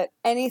get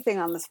anything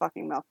on this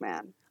fucking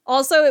milkman.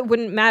 Also, it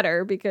wouldn't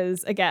matter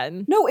because,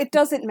 again... No, it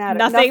doesn't matter.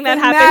 Nothing that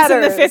happens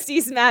in the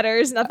 50s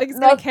matters. Nothing's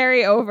going to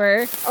carry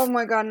over. Oh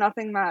my god,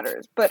 nothing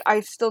matters. But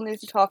I still need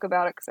to talk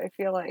about it because I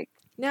feel like...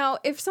 Now,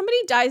 if somebody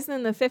dies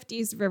in the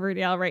 50s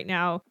Riverdale right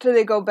now... Do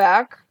they go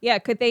back? Yeah,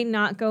 could they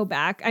not go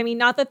back? I mean,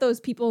 not that those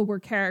people were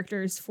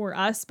characters for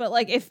us, but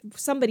like if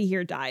somebody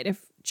here died,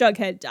 if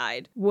Jughead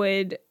died,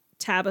 would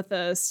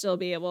Tabitha still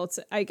be able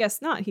to... I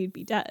guess not, he'd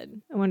be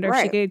dead. I wonder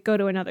if she could go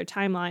to another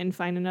timeline,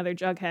 find another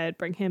Jughead,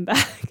 bring him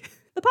back.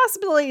 The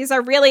possibilities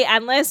are really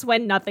endless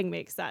when nothing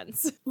makes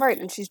sense. Right,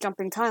 and she's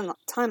jumping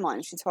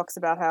timelines. She talks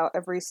about how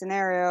every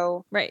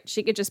scenario... Right,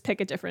 she could just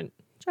pick a different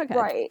Jughead.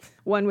 Right.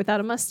 One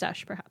without a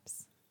mustache,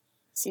 perhaps.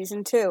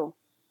 Season 2.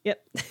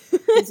 Yep.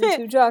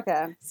 Season 2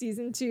 Jughead.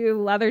 Season 2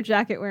 leather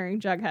jacket wearing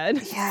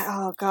Jughead. Yeah,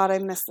 oh god, I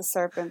miss the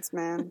serpents,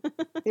 man.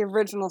 The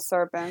original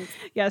serpents.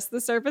 Yes,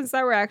 the serpents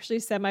that were actually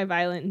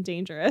semi-violent and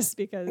dangerous,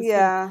 because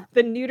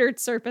the neutered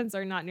serpents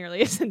are not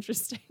nearly as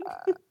interesting.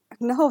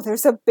 No,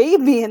 there's a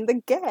baby in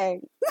the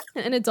gang.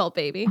 An adult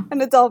baby.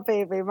 An adult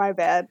baby, my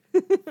bad.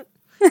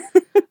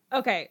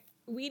 Okay,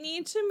 we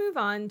need to move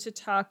on to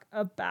talk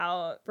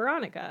about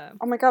Veronica.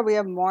 Oh my god, we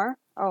have more?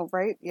 Oh,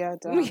 right? Yeah,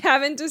 duh. We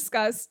haven't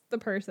discussed the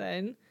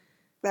person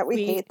that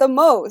we hate the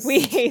most. We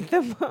hate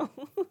the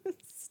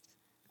most.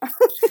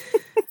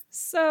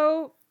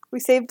 So... We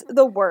saved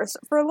the worst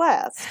for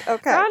last.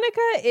 Okay.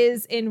 Veronica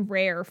is in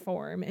rare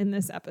form in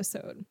this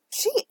episode.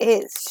 She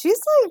is. She's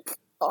like...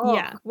 Oh.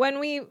 Yeah. When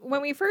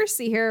we first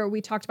see her,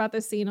 we talked about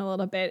this scene a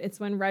little bit. It's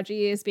when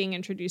Reggie is being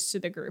introduced to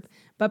the group.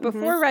 But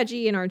before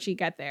Reggie and Archie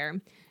get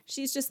there,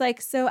 she's just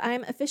like, so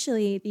I'm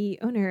officially the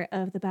owner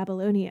of the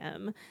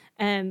Babylonium.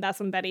 And that's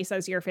when Betty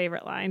says your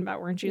favorite line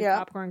about weren't you the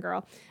popcorn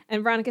girl?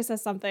 And Veronica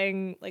says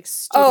something like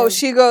stupid. Oh,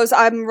 she goes,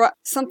 I'm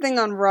something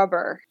on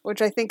rubber,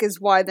 which I think is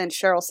why then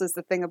Cheryl says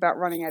the thing about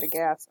running out of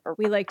gas. Or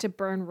we like to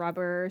burn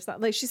rubber or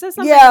something. Like she says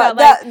something about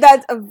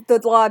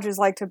the lodges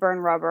like to burn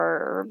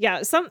rubber.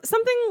 Yeah,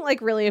 something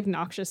like really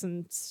obnoxious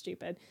and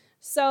stupid.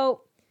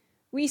 So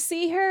we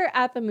see her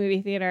at the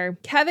movie theater.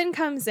 Kevin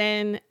comes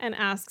in and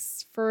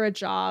asks for a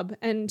job.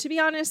 And to be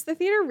honest, the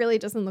theater really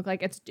doesn't look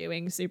like it's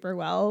doing super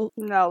well.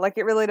 No, like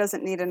it really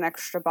doesn't need an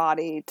extra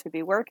body to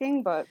be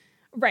working, but...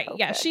 Right. Okay.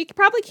 Yeah. She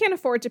probably can't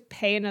afford to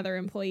pay another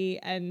employee.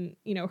 And,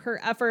 you know, her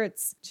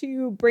efforts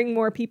to bring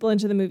more people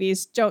into the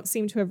movies don't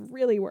seem to have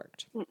really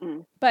worked.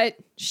 Mm-mm. But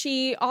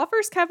she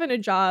offers Kevin a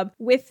job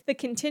with the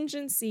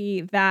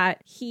contingency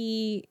that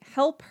he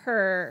help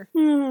her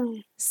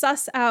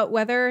suss out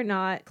whether or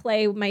not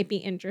Clay might be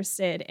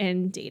interested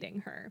in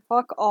dating her.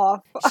 Fuck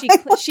off.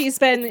 She's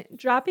been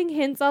dropping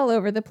hints all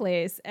over the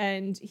place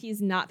and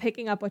he's not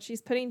picking up what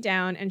she's putting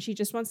down. And she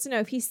just wants to know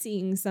if he's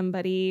seeing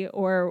somebody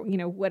or, you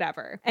know,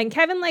 whatever. And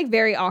Kevin like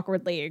very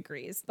awkwardly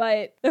agrees.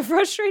 But the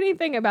frustrating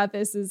thing about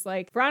this is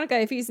like, Veronica,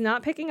 if he's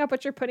not picking up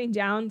what you're putting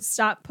down,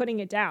 stop putting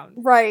it down.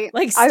 Right.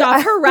 Like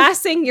stop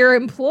harassing your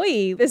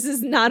employee. This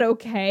is not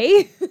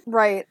okay.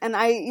 Right. And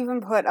I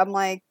even I'm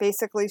like,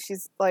 basically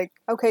she's like,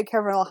 okay,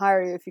 Kevin, I'll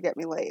hire you if you get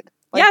me laid.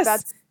 Like,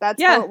 yes.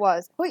 That's how it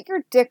was. Put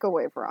your dick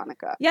away,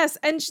 Veronica. Yes.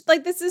 And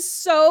like, this is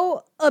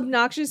so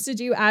obnoxious to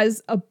do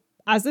as a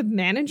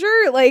manager.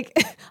 Like,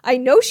 I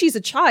know she's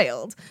a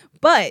child,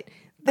 but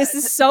this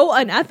is so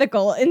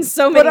unethical in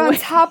so many ways. But on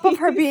top of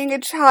her being a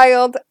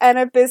child and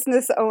a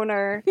business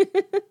owner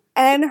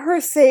and her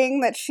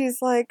saying that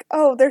she's like,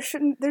 oh,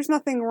 there's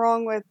nothing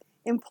wrong with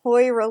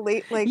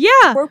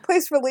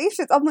workplace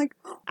relations. I'm like,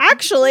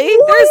 actually,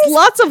 there's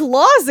lots of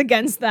laws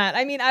against that.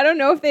 I mean, I don't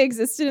know if they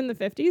existed in the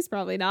 50s,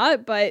 probably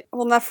not, but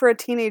well, not for a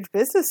teenage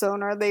business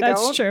owner.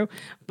 That's true.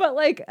 But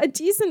like a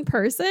decent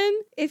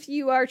person, if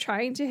you are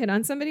trying to hit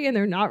on somebody and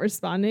they're not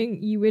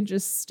responding, you would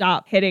just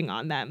stop hitting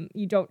on them.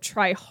 You don't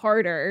try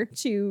harder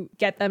to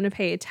get them to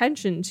pay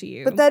attention to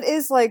you. But that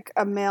is like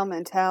a male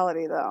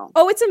mentality, though.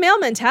 Oh, it's a male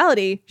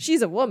mentality.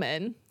 She's a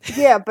woman.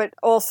 Yeah, but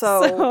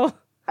also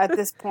at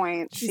this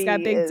point, she's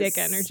got big dick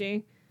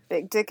energy.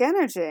 Big dick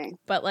energy.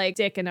 But like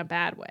dick in a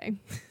bad way.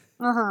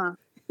 Uh-huh.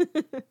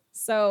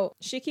 So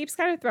she keeps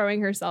kind of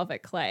throwing herself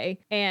at Clay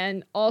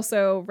and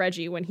also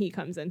Reggie when he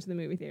comes into the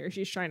movie theater.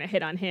 She's trying to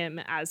hit on him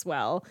as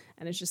well.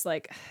 And it's just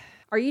like,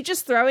 are you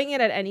just throwing it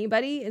at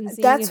anybody and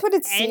seeing if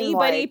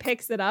anybody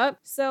picks it up?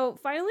 So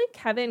finally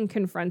Kevin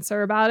confronts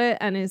her about it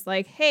and is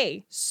like,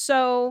 hey,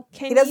 so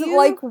he doesn't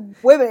like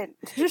women.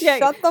 Just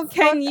shut the fuck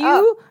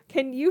up.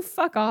 Can you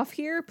fuck off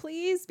here,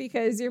 please?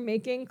 Because you're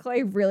making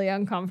Clay really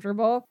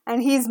uncomfortable.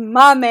 And he's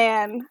my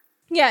man.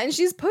 Yeah, and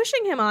she's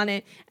pushing him on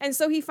it. And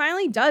so he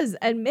finally does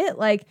admit,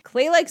 like,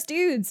 Clay likes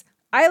dudes.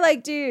 I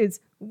like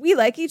dudes. We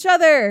like each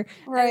other.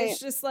 Right. And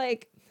it's just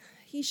like,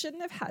 he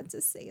shouldn't have had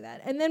to say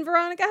that. And then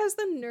Veronica has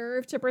the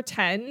nerve to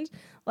pretend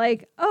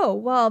like, oh,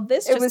 well,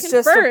 this just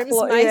confirms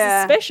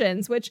my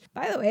suspicions, which,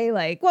 by the way,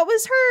 like, what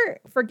was her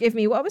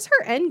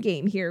end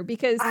game here?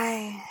 Because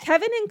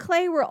Kevin and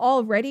Clay were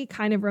already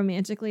kind of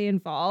romantically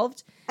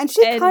involved. And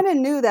she kind of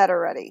knew that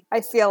already, I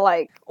feel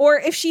like. Or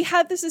if she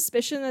had the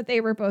suspicion that they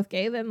were both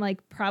gay, then,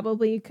 like,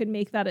 probably could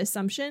make that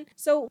assumption.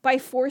 So by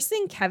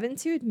forcing Kevin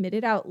to admit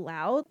it out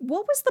loud,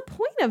 what was the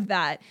point of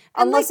that?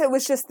 And unless it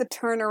was just the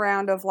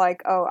turnaround of,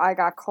 like, oh, I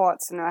got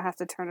caught, so now I have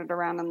to turn it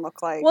around and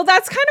look like... Well,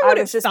 that's kind of what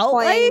it felt like. I was just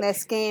playing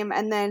this game,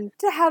 and then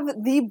to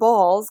have the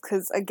balls,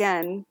 because,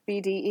 again,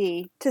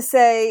 BDE, to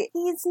say,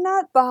 he's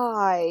not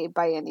bi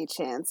by any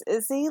chance,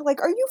 is he? Like,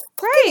 are you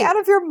out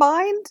of your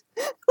mind?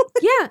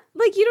 Yeah,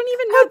 like, you don't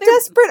even know. How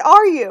desperate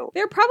are you?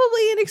 They're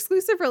probably in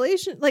exclusive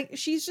relation. Like,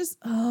 she's just,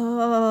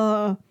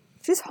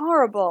 she's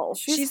horrible.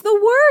 She's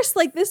the worst.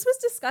 Like, this was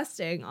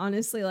disgusting,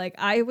 honestly. Like,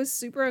 I was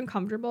super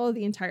uncomfortable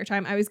the entire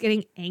time. I was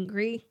getting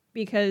angry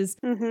because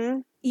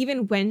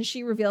even when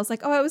she reveals,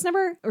 like, oh, I was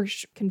never, or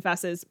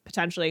confesses,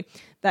 potentially,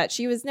 that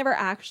she was never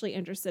actually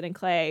interested in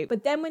Clay.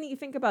 But then when you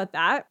think about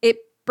that, it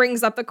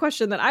brings up the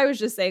question that I was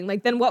just saying,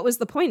 like, then what was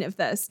the point of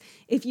this?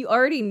 If you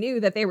already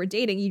knew that they were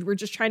dating, you were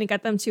just trying to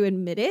get them to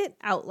admit it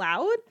out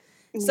loud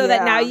so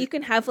that now you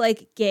can have,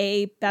 like,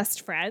 gay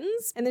best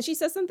friends. And then she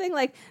says something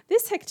like,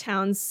 this hick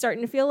town's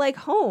starting to feel like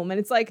home. And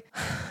it's like...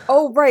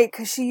 Oh, right,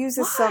 because she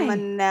uses some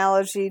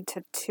analogy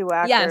to two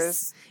actors.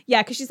 Yes.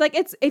 Yeah, because she's like,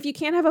 it's if you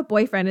can't have a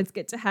boyfriend, it's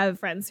good to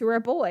have friends who are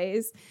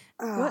boys.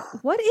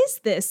 What is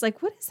this?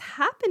 Like, what is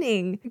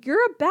happening?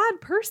 You're a bad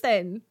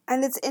person.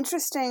 And it's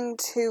interesting,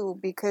 too,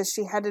 because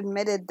she had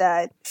admitted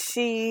that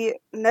she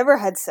never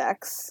had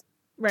sex.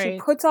 Right. She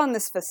puts on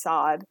this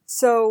facade.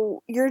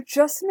 So you're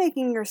just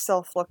making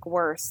yourself look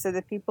worse to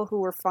the people who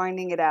were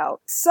finding it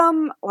out.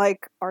 Some,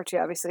 like Archie,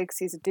 obviously, because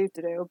he's a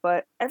do-to-do,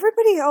 but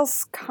everybody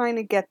else kind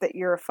of get that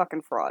you're a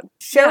fucking fraud.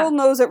 Cheryl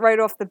knows it right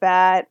off the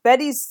bat.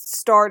 Betty's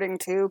starting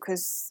to,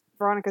 because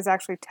Veronica's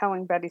actually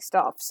telling Betty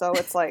stuff. So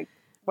it's like,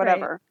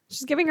 whatever. Right.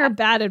 She's giving her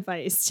bad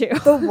advice too.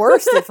 The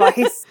worst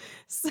advice.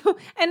 So,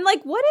 and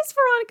like, what is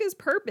Veronica's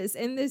purpose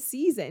in this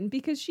season?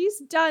 Because she's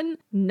done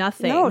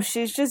nothing. No,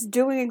 she's just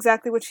doing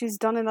exactly what she's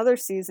done in other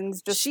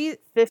seasons, just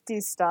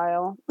 50s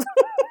style.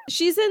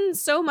 She's in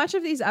so much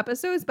of these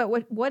episodes, but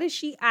what is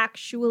she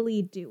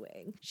actually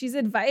doing? She's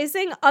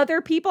advising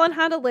other people on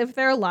how to live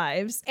their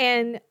lives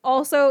and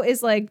also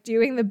is like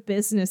doing the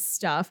business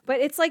stuff. But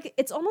it's like,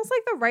 it's almost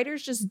like the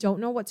writers just don't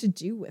know what to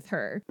do with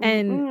her.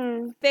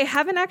 And they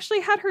haven't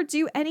actually had her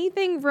do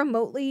anything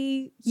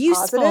remotely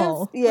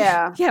useful. Positive?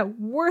 Yeah. Yeah,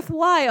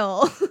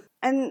 worthwhile.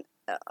 And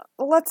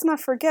let's not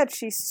forget,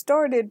 she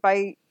started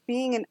by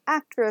being an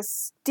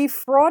actress,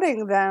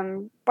 defrauding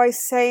them by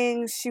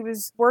saying she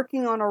was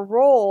working on a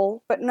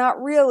role, but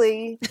not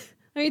really.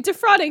 I mean,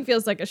 defrauding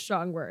feels like a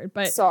strong word,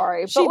 but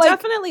sorry, she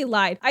definitely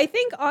lied. I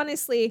think,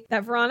 honestly,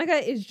 that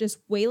Veronica is just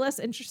way less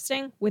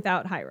interesting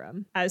without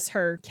Hiram as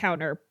her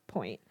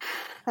counterpoint.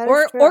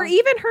 Or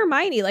even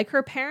Hermione. Like,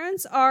 her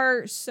parents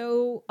are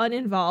so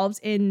uninvolved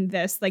in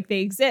this. Like, they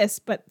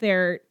exist, but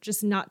they're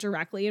just not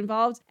directly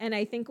involved. And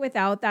I think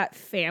without that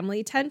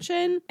family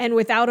tension and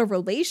without a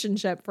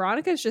relationship,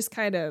 Veronica's just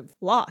kind of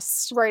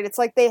lost. Right. It's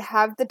like they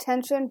have the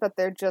tension, but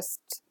they're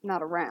just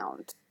not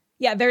around.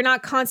 Yeah, they're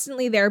not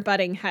constantly there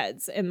butting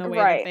heads in the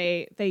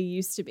way that they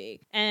used to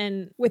be.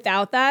 And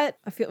without that,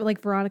 I feel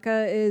like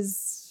Veronica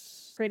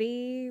is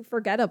pretty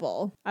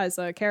forgettable as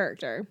a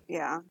character.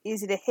 Yeah.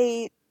 Easy to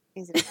hate.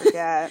 Easy to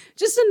forget.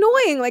 Just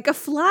annoying, like a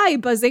fly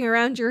buzzing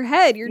around your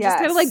head. You're just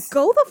kind of like,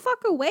 go the fuck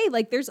away.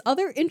 Like, there's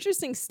other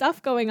interesting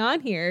stuff going on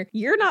here.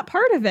 You're not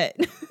part of it.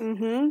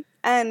 Mm-hmm.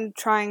 And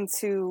trying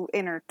to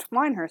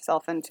intertwine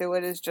herself into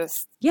it is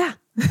just... Yeah.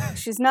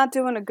 She's not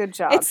doing a good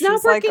job. It's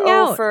not working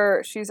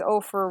out. She's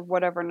 0 for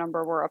whatever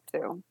number we're up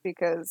to.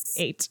 Because...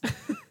 8.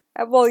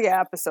 Well,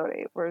 yeah, episode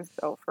 8. We're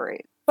 0 for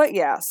 8. But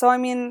yeah, so I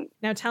mean...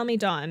 Now tell me,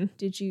 Dawn,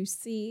 did you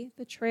see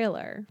the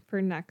trailer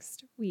for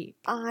next week?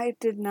 I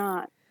did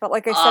not. But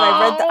like I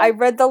said, I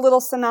read the little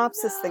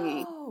synopsis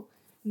thingy.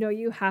 No,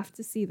 you have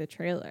to see the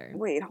trailer.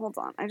 Wait, hold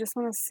on. I just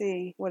want to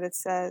see what it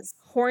says.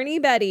 Horny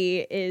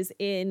Betty is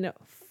in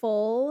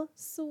full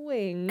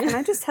swing. Can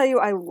I just tell you,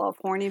 I love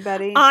Horny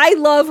Betty. I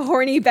love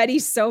Horny Betty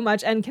so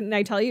much. And can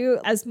I tell you,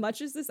 as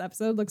much as this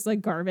episode looks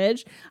like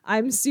garbage,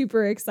 I'm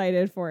super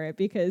excited for it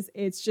because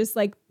it's just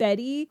like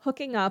Betty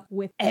hooking up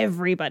with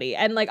everybody.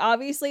 And like,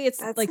 obviously it's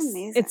That's like,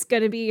 amazing. it's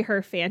going to be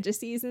her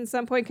fantasies in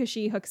some point because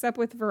she hooks up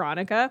with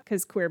Veronica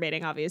because queer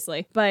baiting,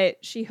 obviously.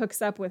 But she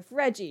hooks up with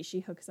Reggie. She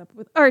hooks up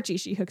with Archie.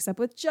 She hooks up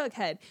with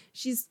Jughead.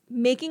 She's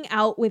making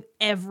out with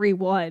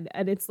everyone.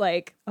 And it's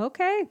like,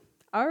 okay.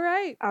 All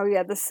right. Oh,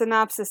 yeah. The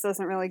synopsis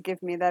doesn't really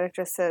give me that. It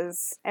just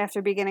says,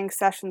 after beginning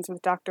sessions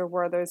with Dr.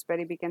 Werther's,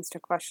 Betty begins to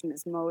question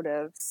his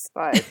motives.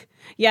 But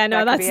yeah,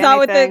 no, that's not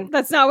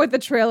what the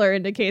trailer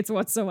indicates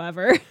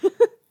whatsoever.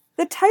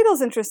 The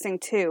title's interesting,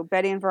 too.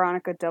 Betty and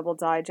Veronica Double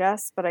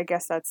Digest, but I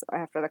guess that's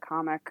after the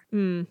comic.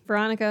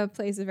 Veronica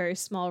plays a very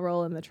small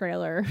role in the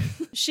trailer.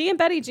 She and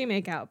Betty do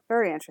make out.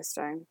 Very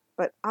interesting.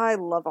 But I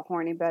love a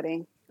horny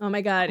Betty. Oh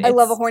my God. I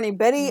love a horny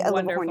Betty. Wonderful.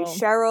 I love a horny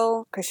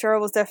Cheryl. Because Cheryl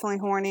was definitely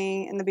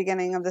horny in the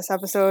beginning of this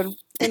episode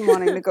and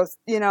wanting to go,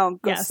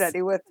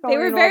 steady with Tony.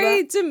 They were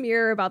very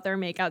demure about their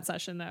makeout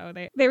session, though.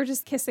 They were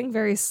just kissing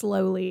very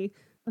slowly.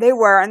 They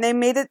were, and they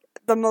made it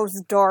the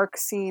most dark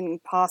scene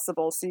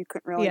possible, so you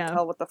couldn't really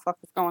tell what the fuck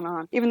was going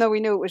on. Even though we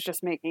knew it was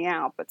just making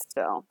out, but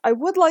still. I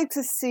would like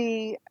to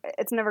see,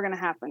 it's never going to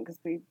happen because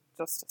we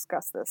just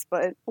discussed this,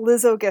 but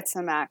Lizzo gets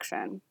some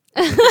action.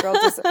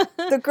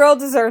 The girl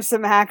deserves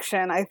some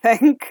action, I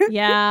think.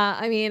 Yeah,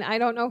 I mean, I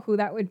don't know who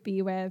that would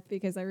be with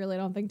because I really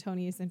don't think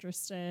Tony is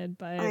interested,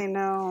 but I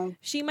know.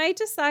 She might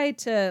decide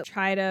to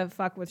try to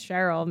fuck with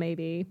Cheryl,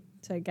 maybe,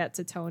 to get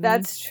to Tony.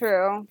 That's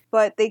true,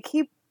 but they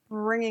keep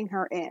bringing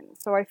her in,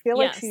 so I feel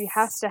like she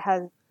has to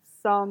have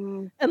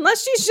some...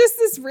 Unless she's just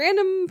this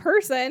random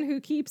person who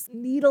keeps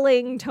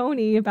needling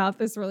Tony about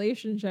this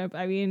relationship.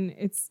 I mean,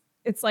 it's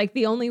like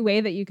the only way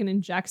that you can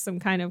inject some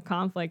kind of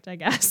conflict, I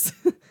guess.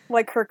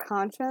 Like her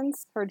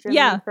conscience? Her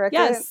Jiminy Cricket?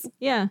 Yes.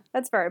 Yeah.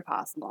 That's very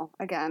possible.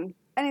 Again,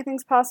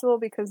 anything's possible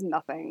because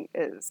nothing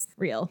is...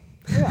 real.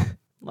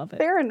 Love it.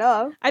 Fair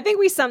enough. I think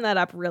we summed that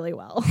up really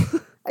well.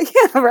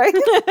 Yeah, right?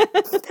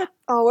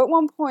 Oh, at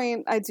one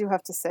point, I do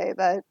have to say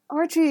that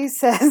Archie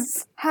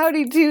says,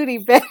 "Howdy doody,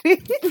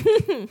 Betty."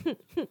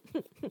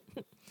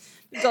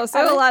 There's also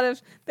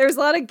there's a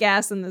lot of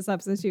gas in this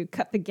episode too.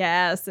 Cut the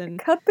gas.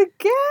 Cut the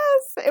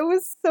gas. It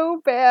was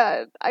so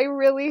bad. I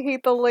really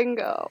hate the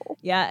lingo.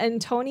 Yeah,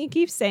 and Tony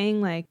keeps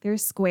saying like they're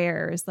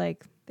squares,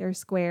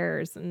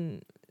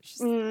 and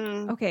she's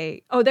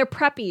okay. Oh, they're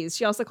preppies.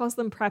 She also calls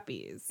them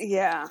preppies.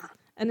 Yeah.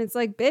 And it's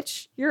like,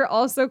 bitch, you're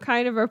also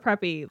kind of a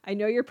preppy. I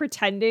know you're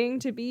pretending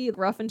to be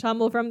rough and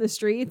tumble from the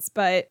streets,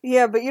 but...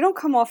 Yeah, but you don't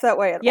come off that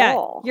way at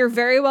all. You're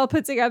very well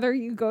put together.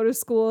 You go to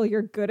school.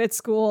 You're good at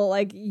school.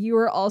 Like, you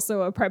are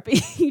also a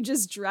preppy. You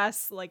just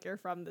dress like you're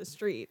from the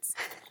streets.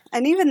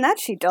 And even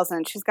that she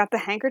doesn't. She's got the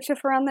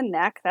handkerchief around the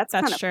neck. That's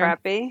kind of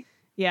preppy.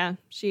 Yeah,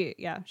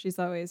 she's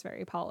always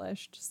very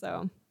polished,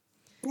 so...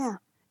 Yeah.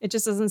 It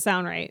just doesn't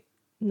sound right.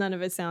 None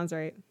of it sounds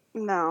right.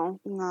 No,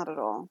 not at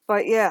all.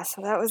 But yeah,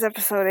 so that was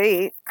episode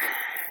 8,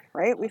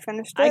 right? We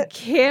finished I it.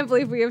 can't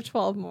believe we have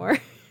 12 more.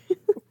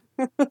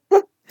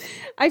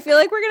 I feel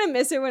like we're going to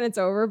miss it when it's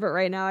over, but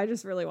right now I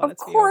just really want it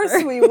to be over. Of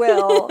course we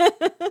will.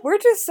 We're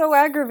just so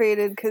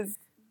aggravated because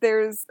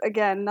there's,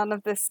 again, none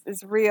of this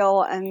is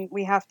real and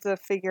we have to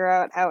figure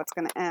out how it's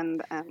going to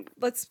end. And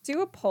let's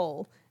do a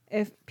poll.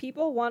 If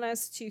people want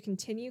us to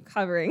continue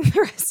covering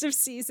the rest of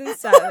season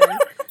 7,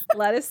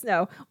 let us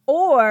know.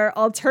 Or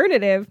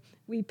alternative,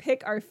 we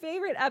pick our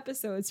favorite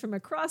episodes from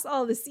across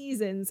all the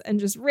seasons and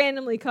just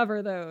randomly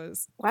cover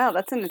those. Wow,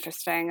 that's an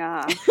interesting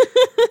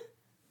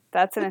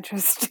that's an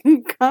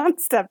interesting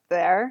concept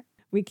there.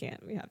 We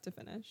can't. We have to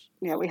finish.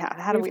 Yeah, we have.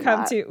 How do we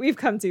come not? We've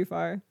come too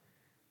far.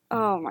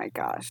 Oh my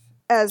gosh.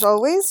 As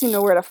always, you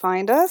know where to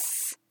find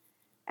us.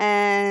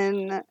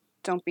 And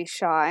don't be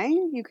shy.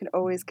 You can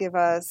always give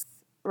us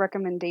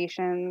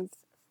recommendations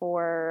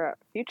for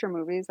future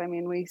movies. I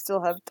mean, we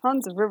still have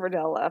tons of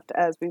Riverdale left,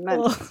 as we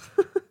mentioned.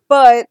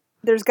 But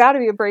there's got to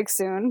be a break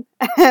soon.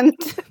 And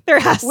there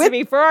has to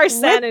be for our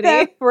sanity. With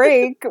that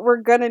break,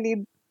 we're going to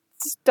need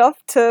stuff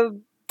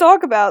to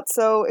talk about.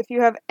 So if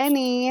you have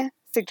any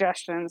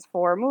suggestions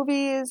for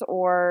movies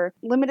or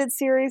limited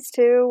series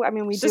too, I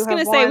mean, we do have one.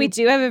 Just going to say, we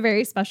do have a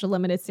very special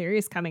limited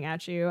series coming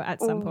at you at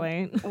some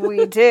point.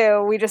 We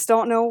do. We just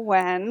don't know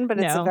when, but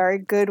it's a very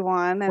good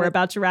one. And we're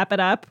about to wrap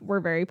it up. We're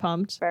very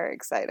pumped. Very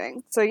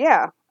exciting. So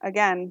yeah,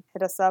 again,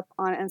 hit us up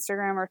on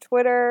Instagram or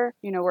Twitter.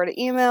 You know where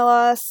to email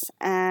us.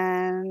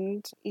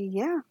 And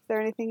yeah, is there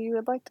anything you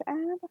would like to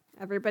add?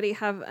 Everybody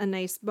have a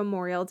nice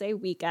Memorial Day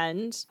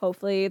weekend.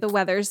 Hopefully the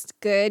weather's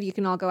good. You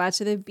can all go out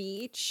to the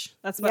beach.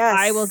 That's what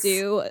I will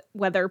do,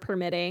 weather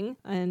permitting.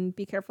 And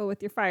be careful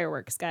with your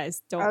fireworks,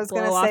 guys. Don't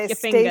blow off your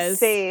fingers.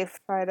 Stay safe.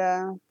 Try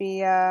to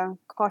be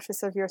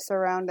cautious of your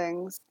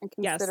surroundings and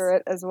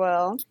considerate as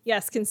well.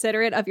 Yes,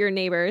 considerate of your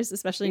neighbors,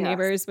 especially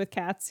neighbors with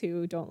cats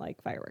who don't like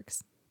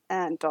fireworks.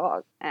 And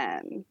dogs.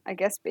 And I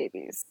guess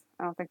babies.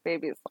 I don't think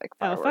babies like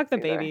fireworks. Oh, fuck the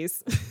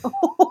babies.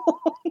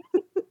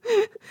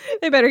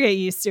 They better get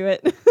used to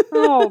it.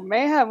 Oh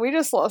man, we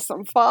just lost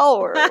some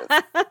followers.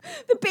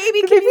 The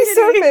baby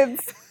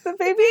serpents. The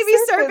baby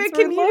serpent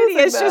community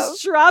has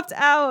just dropped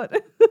out.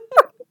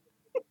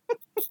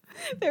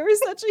 They were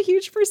such a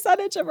huge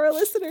percentage of our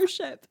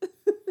listenership.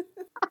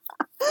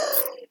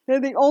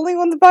 They're the only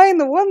ones buying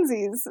the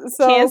onesies.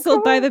 So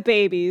canceled by the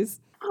babies.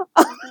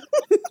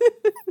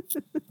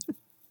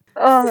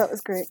 Oh, that was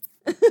great.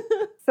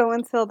 So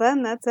until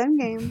then, that's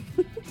Endgame.